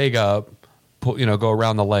the leg up, go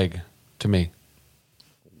around the leg to me.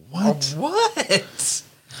 What? What?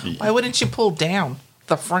 Why wouldn't you pull down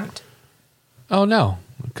the front? Oh, no.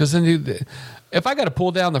 Because then if I got to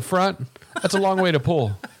pull down the front, that's a long way to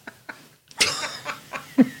pull.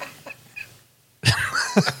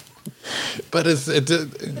 But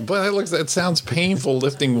it sounds painful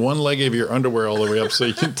lifting one leg of your underwear all the way up so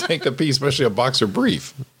you can take a piece, especially a boxer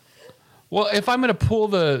brief. Well, if I'm going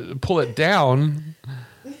to pull it down,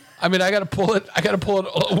 I mean, I got to pull it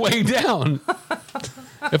way down.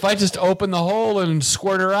 If I just open the hole and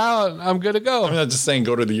squirt her out, I'm good to go. I'm not just saying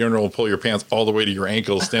go to the urinal and pull your pants all the way to your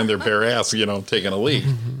ankles, stand there bare ass, taking a leak.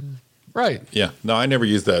 Right. Yeah. No, I never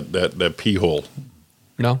used that pee hole.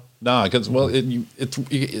 No. No, because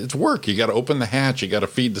it's work. You got to open the hatch. You got to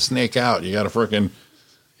feed the snake out. You got to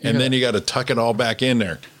then you got to tuck it all back in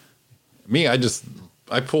there. Me, I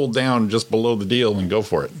pull down just below the deal and go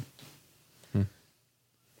for it.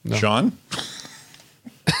 No. Sean?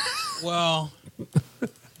 well,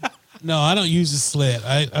 no, I don't use a slit.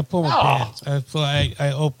 I pull my pants.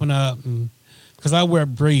 I open up because I wear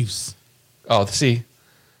briefs. Oh, see,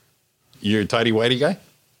 you're a tighty whitey guy.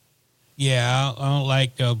 Yeah, I don't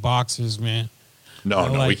like boxers, man.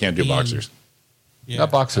 No, we can't do boxers. Yeah,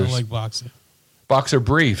 not boxers. I don't like boxer. Boxer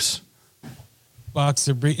briefs.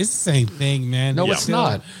 Boxer briefs. It's the same thing, man. No, it's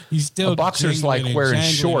not. You still a boxer's like wearing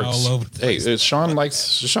shorts. All over the place. Hey, Sean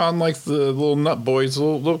likes the little nut boys,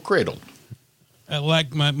 little cradle. I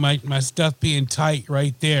like my stuff being tight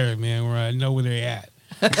right there, man, where I know where they're at.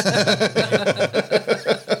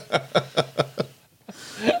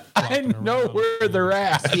 I know where they're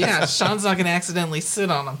at. Yeah, Sean's not going to accidentally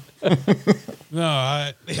sit on them. No,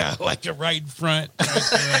 I like it right in front.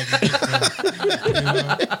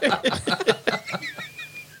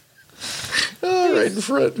 Right in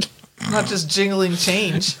front. Not just jingling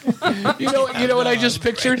change. You know what I just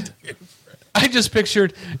pictured? I just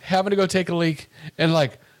pictured having to go take a leak and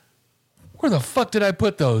where the fuck did I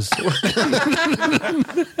put those?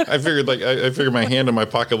 I figured my hand in my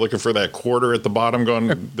pocket looking for that quarter at the bottom,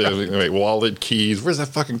 going, wallet, keys. Where's that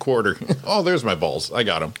fucking quarter? Oh, there's my balls. I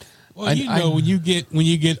got them. Well, when you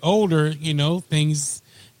get older, things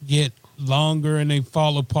get longer and they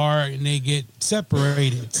fall apart and they get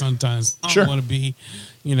separated sometimes. I don't want to be,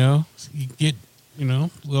 you get,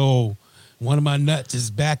 oh, one of my nuts is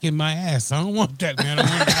back in my ass. I don't want that, man. I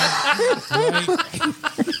want that.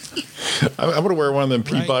 I'm going to wear one of them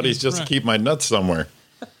Peabodys just to keep my nuts somewhere.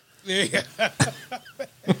 Yeah.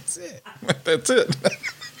 That's it. That's it.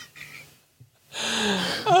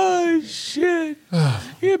 Oh, shit.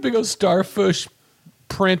 He had a big old starfish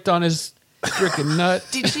print on his freaking nut.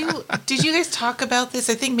 Did you guys talk about this?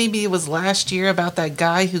 I think maybe it was last year about that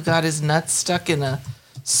guy who got his nuts stuck in a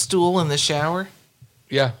stool in the shower.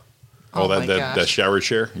 Yeah. Oh, that shower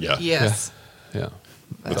chair? Yeah. Yes. Yeah.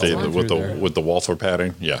 With the Walther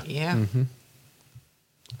padding? Yeah. Yeah. Mm-hmm.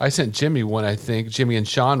 I sent Jimmy one, I think. Jimmy and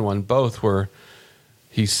Sean one, both where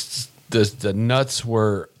the nuts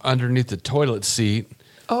were underneath the toilet seat.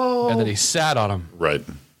 Oh. And then he sat on them. Right.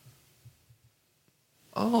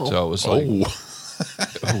 Oh. So it was like,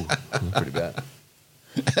 pretty bad.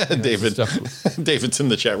 David's in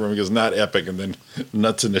the chat room. He goes, not epic. And then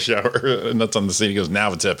nuts in the shower, nuts on the seat. He goes,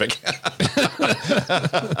 now it's epic.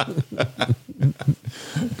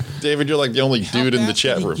 David, you're like the only dude in the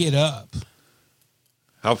chat room. Get up.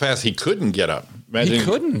 How fast he couldn't get up. Imagine he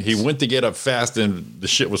couldn't. He went to get up fast and the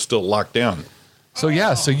shit was still locked down. So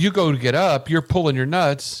so you go to get up, you're pulling your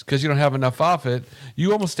nuts because you don't have enough off it.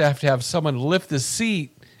 You almost have to have someone lift the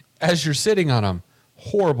seat as you're sitting on them.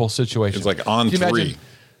 Horrible situation. It's like on 3.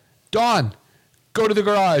 Dawn, go to the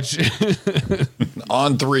garage.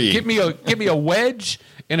 On 3. Give me a wedge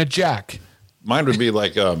and a jack. Mine would be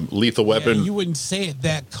like Lethal Weapon. Yeah, you wouldn't say it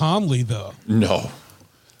that calmly, though. No.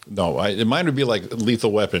 Mine would be like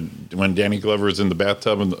Lethal Weapon when Danny Glover is in the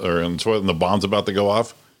bathtub or in the toilet and the bomb's about to go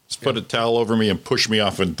off. Just put a towel over me and push me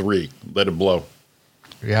off in 3. Let it blow.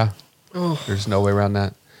 Yeah. Oh. There's no way around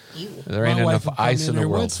that. There ain't enough ice in the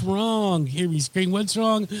world. What's wrong? Hear me scream, what's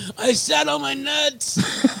wrong? I sat on my nuts.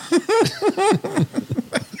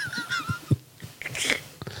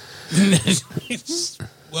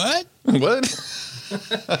 What?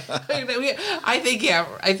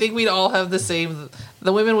 I think we'd all have the same.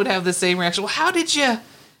 The women would have the same reaction. Well, how did you?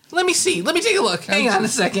 Let me see. Let me take a look. Hang on a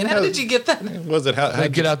second. How did you get that? Was it how? They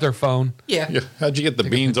get out their phone. Yeah. How'd you get the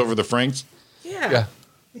beans over the Franks? Yeah.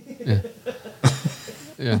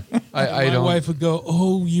 Yeah. My wife would go,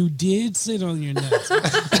 "Oh, you did sit on your nuts."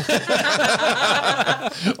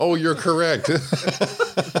 Oh, you're correct.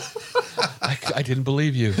 I didn't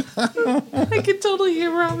believe you. I could totally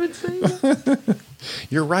hear Robin saying that.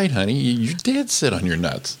 You're right, honey. You did sit on your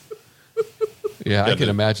nuts. Yeah, I can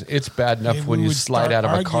imagine. It's bad enough Maybe when we you would slide start out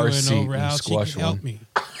of a car arguing seat over and how squash she could help one. me.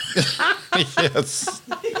 Yes.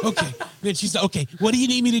 Okay. Then she said, "Okay, what do you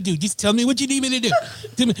need me to do? Just tell me what you need me to do.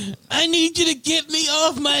 Tell me, I need you to get me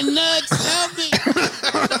off my nuts. Help me."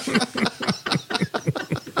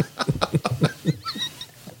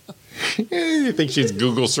 You think she's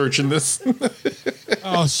Google searching this?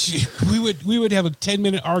 Oh, we would have a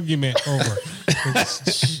 10-minute argument over.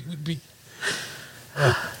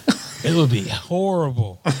 It would be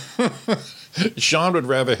horrible. Sean would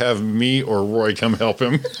rather have me or Roy come help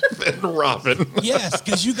him than Robin. Yes,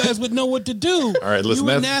 because you guys would know what to do. All right, listen. You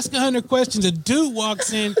wouldn't ask 100 questions. A dude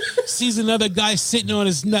walks in, sees another guy sitting on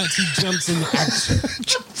his nuts. He jumps into action.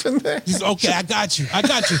 He's okay. I got you.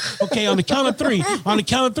 Okay, on the count of 3.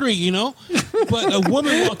 But a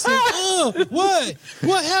woman walks in. Oh, what?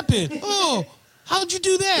 What happened? Oh, how'd you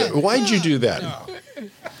do that? Why'd you do that? No.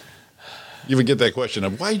 You would get that question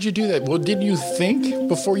of, why'd you do that? Well, didn't you think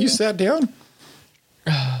before you sat down?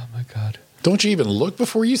 Oh, my God. Don't you even look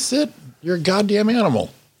before you sit? You're a goddamn animal.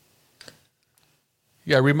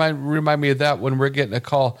 Yeah, remind me of that when we're getting a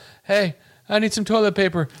call. Hey, I need some toilet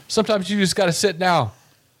paper. Sometimes you just got to sit now.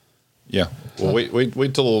 Yeah. Well,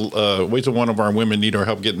 wait till one of our women need our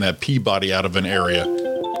help getting that Peabody out of an area.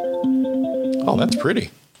 Oh, that's pretty.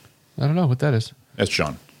 I don't know what that is. That's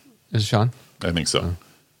Sean. Is it Sean? I think so.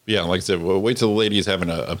 Yeah, like I said, wait till the lady is having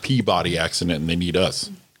a Peabody accident and they need us.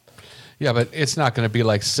 Yeah, but it's not going to be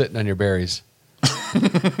like sitting on your berries.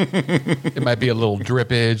 It might be a little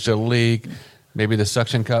drippage, a leak, maybe the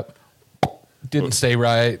suction cup didn't stay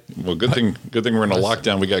right. Well, good thing we're in a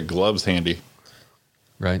lockdown. We got gloves handy.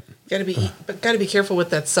 Right. Gotta be careful with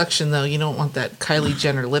that suction though. You don't want that Kylie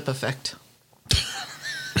Jenner lip effect.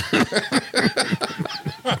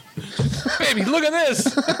 Baby, look at this.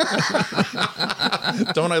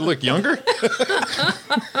 Don't I look younger?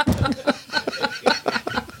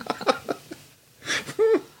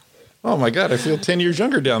 Oh my God, I feel 10 years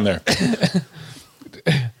younger down there.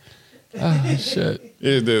 Oh, shit.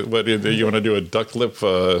 You want to do a duck lip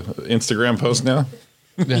Instagram post now?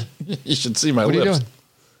 Yeah. You should see my What are you lips. doing?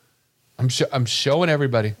 I'm showing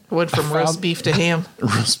everybody. Went from roast beef to ham.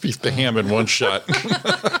 Roast beef to ham in one shot.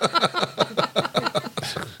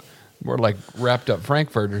 More like wrapped up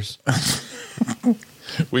frankfurters.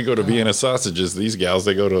 We go to Vienna sausages. These gals,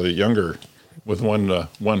 they go to the younger with one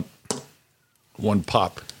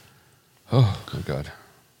pop. Oh my God.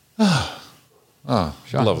 Oh,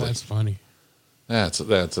 Sean, lovely. That's funny. That's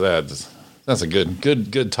a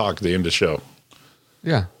good talk to end the show.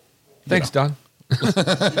 Yeah. Thanks, Don.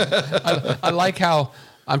 I like how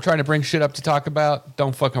I'm trying to bring shit up to talk about.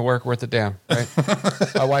 Don't fucking work worth a damn, right?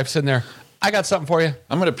 My wife's sitting there. I got something for you.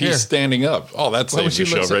 I'm going to pee Here. standing up. Oh, that saves the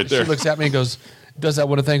show right there. She looks at me and goes, does that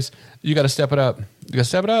one of the things. You got to step it up. You got to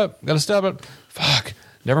step it up. Got to step it up. Fuck.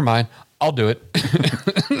 Never mind. I'll do it.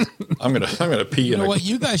 I'm gonna pee. You know what?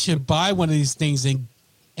 You guys should buy one of these things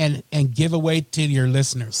and give away to your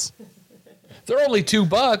listeners. They're only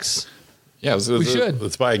 $2. Yeah, We should.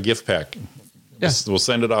 Let's buy a gift pack. Yeah. We'll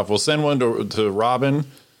send it off. We'll send one to Robin.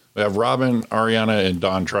 We have Robin, Ariana, and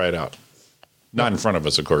Don try it out. Not in front of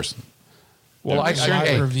us, of course. Well, Yeah, I Live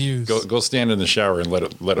hey, reviews. Go stand in the shower and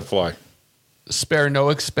let it fly. spare no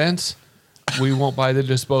expense. We won't buy the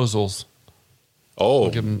disposals. Oh, We'll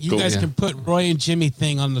give 'em- You guys yeah. can put Roy and Jimmy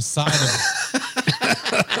thing on the side of it.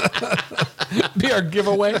 Be our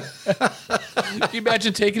giveaway. Can you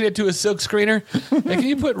imagine taking it to a silk screener? Hey, can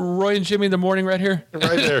you put Roy and Jimmy in the morning right here?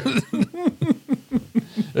 right there.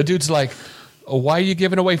 The dude's like, oh, why are you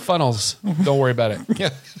giving away funnels? Don't worry about it. Yeah.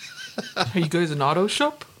 Are you guys an auto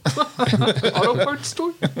shop? Auto parts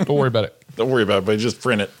store? Don't worry about it. Don't worry about it, but just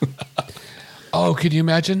print it. Oh, could you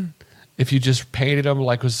imagine if you just painted them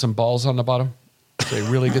like with some balls on the bottom? They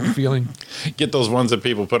really get the feeling. Get those ones that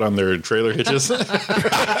people put on their trailer hitches. Have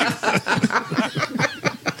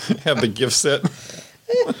the gift set.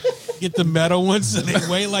 Get the metal ones so they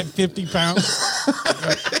weigh like 50 pounds.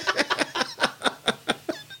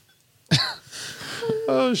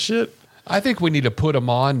 Oh, shit. I think we need to put them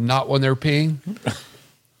on, not when they're peeing,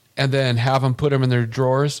 and then have them put them in their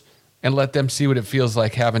drawers and let them see what it feels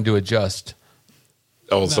like having to adjust.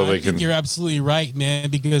 Oh, so No, they I think can. You're absolutely right, man.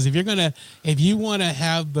 Because if you want to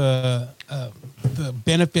have the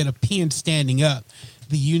benefit of peeing standing up,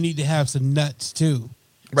 then you need to have some nuts too.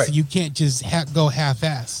 Right. So you can't just go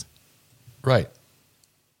half-ass. Right.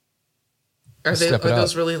 Are Step it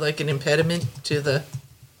those up. really like an impediment to the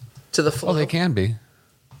flow? Oh, they can be.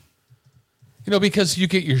 You know, because you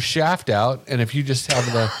get your shaft out, and if you just have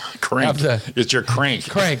the Crank. It's your crank.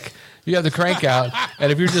 you have the crank out,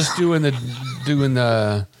 and if you're just doing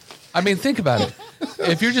the, I mean, think about it.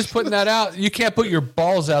 If you're just putting that out, you can't put your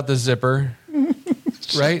balls out the zipper,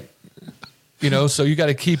 right? You know, so you got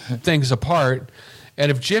to keep things apart.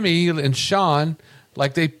 And if Jimmy and Sean,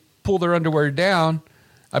 like they pull their underwear down,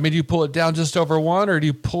 I mean, do you pull it down just over one, or do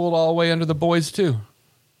you pull it all the way under the boys too?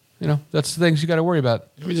 You know, that's the things you got to worry about.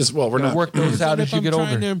 We're not. Work those out What as if you I'm get trying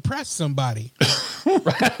older. to impress somebody?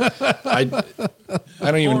 I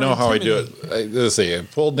don't even know how I do it. Let's see. I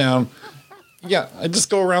pull down. Yeah, I just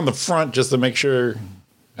go around the front just to make sure.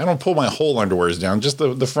 I don't pull my whole underwears down, just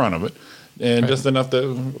the front of it, and just enough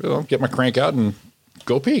to get my crank out and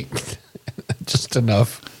go pee. Just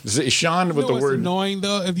enough. See, Sean You with know the what's word. annoying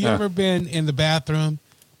though? Have you Huh. ever been in the bathroom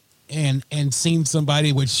and seen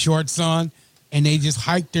somebody with shorts on and they just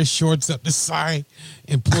hike their shorts up the side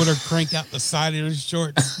and pull their crank out the side of their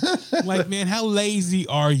shorts? Like, man, how lazy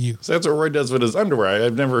are you? So that's what Roy does with his underwear.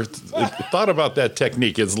 I've never thought about that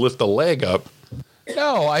technique. Is lift the leg up.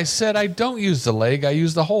 No, I said I don't use the leg. I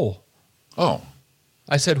use the hole. Oh,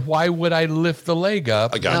 I said, why would I lift the leg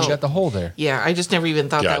up? I gotcha. You got the hole there. Yeah, I just never even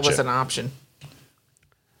thought that was Gotcha. an option.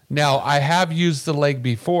 Now, I have used the leg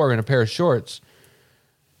before in a pair of shorts.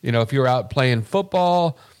 You know, if you're out playing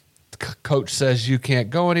football, coach says you can't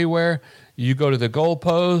go anywhere. You go to the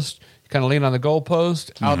goalpost, you kind of lean on the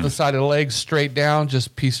goalpost, out the side of the leg, straight down,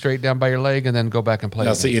 just pee straight down by your leg, and then go back and play.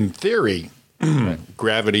 now again. see, in theory,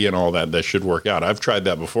 gravity and all that should work out. I've tried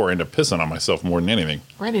that before. I end up pissing on myself more than anything.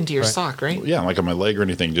 Right into your sock, right? Yeah, like on my leg or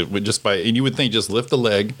anything. Just by, and you would think just lift the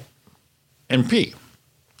leg and pee.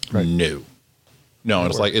 Right. No,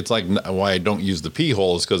 it's like why I don't use the pee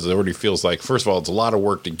hole is because it already feels like, first of all, it's a lot of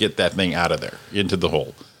work to get that thing out of there into the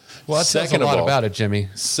hole. Well, that says a lot about it, Jimmy.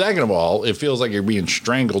 Second of all, it feels like you're being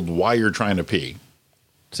strangled while you're trying to pee.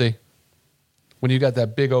 See? When you got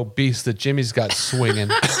that big old beast that Jimmy's got swinging,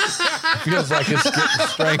 it feels like it's getting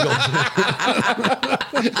strangled.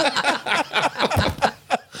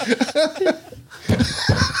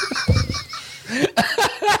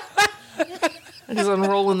 He's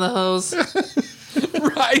unrolling the hose.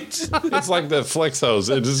 Right. It's like the flex hose.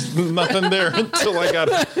 It's just nothing there until I got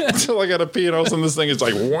to pee, and all of a sudden this thing is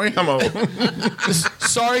like whammo.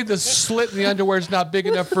 Sorry, the slit in the underwear is not big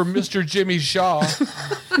enough for Mr. Jimmy Shaw.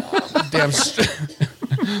 Damn.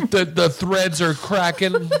 The threads are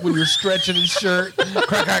cracking when you're stretching his shirt.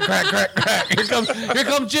 Crack, crack, crack, crack, crack. Here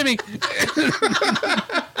comes Jimmy.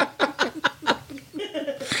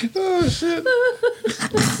 Oh shit!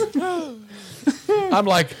 I'm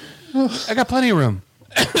like, I got plenty of room.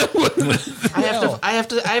 I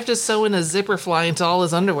have to sew in a zipper fly into all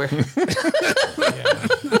his underwear.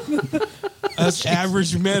 Us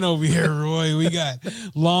average men over here, Roy. We got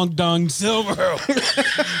long dong silver.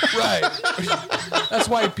 Right. That's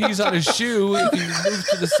why he pees on his shoe. If he moves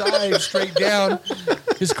to the side, straight down,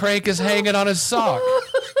 his crank is hanging on his sock.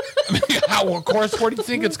 I mean, how, of course, where do you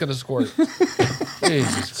think it's going to squirt?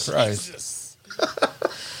 Jesus Christ.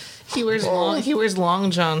 He wears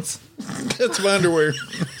long johns. That's my underwear.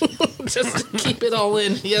 Just to keep it all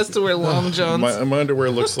in. He has to wear long johns. My underwear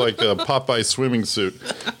looks like a Popeye swimming suit.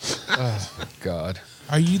 Oh, God.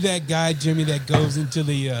 Are you that guy, Jimmy, that goes into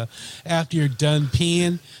the, after you're done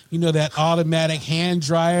peeing, you know, that automatic hand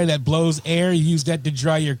dryer that blows air? You use that to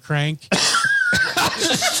dry your crank?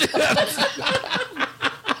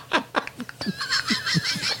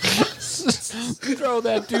 Throw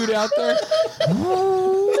that dude out there.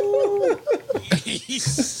 He's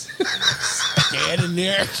standing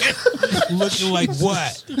there looking like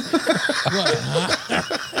what? What, huh?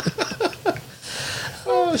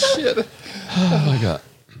 Oh shit! Oh, my God.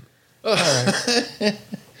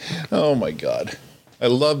 Oh my God! I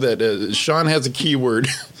love that Sean has a keyword,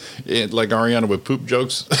 like Ariana with poop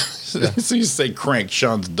jokes. Yeah. So you say crank,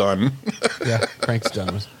 Sean's done. Yeah, crank's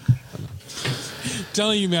done.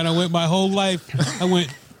 Telling you, man, I went my whole life. I went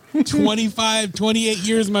 25, 28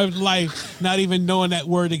 years of my life not even knowing that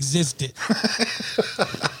word existed.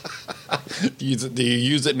 Do you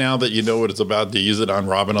use it now that you know what it's about? Do you use it on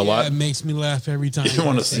Robin a lot? It makes me laugh every time. You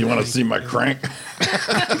want to see my crank?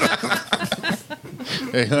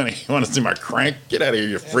 Hey, honey, you want to see my crank? Get out of here,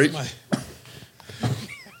 you freak!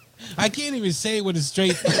 I can't even say it with a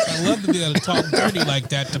straight face. I love to be able to talk dirty like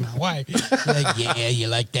that to my wife. Like, yeah, you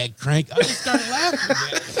like that crank? I just start laughing,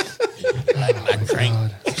 man. You like my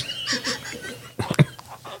crank?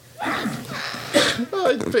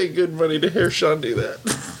 I'd pay good money to hear Sean do that.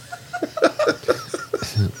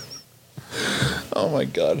 Oh my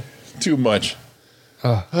God, too much.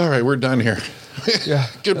 All right, we're done here. Yeah,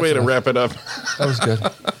 Good way to wrap it up. that was good.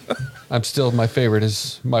 I'm still, my favorite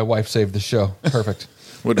is my wife saved the show. Perfect.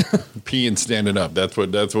 What pee and standing up? That's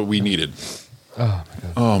what we needed. Oh, my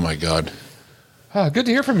God. Oh my God. Good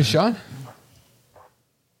to hear from you, Sean.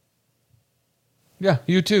 Yeah,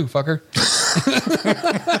 you too, fucker.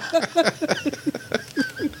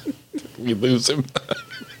 We lose him.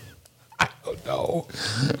 I don't know.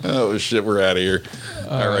 Oh shit, we're out of here.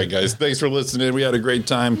 All right, guys. Thanks for listening. We had a great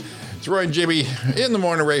time. It's Roy and Jimmy in the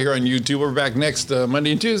morning right here on YouTube. We're back next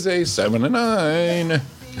Monday and Tuesday, 7 to 9.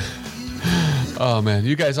 Oh, man.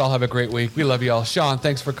 You guys all have a great week. We love you all. Sean,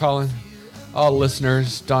 thanks for calling. All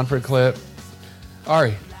listeners, Don for a clip.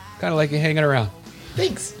 Ari, kind of like you hanging around.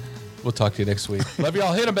 Thanks. We'll talk to you next week. Love you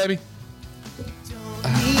all. Hit 'em, baby.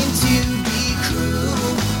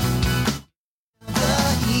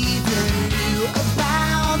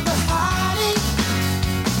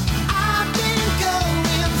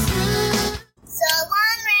 So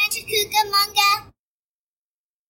one ran to Cucamonga.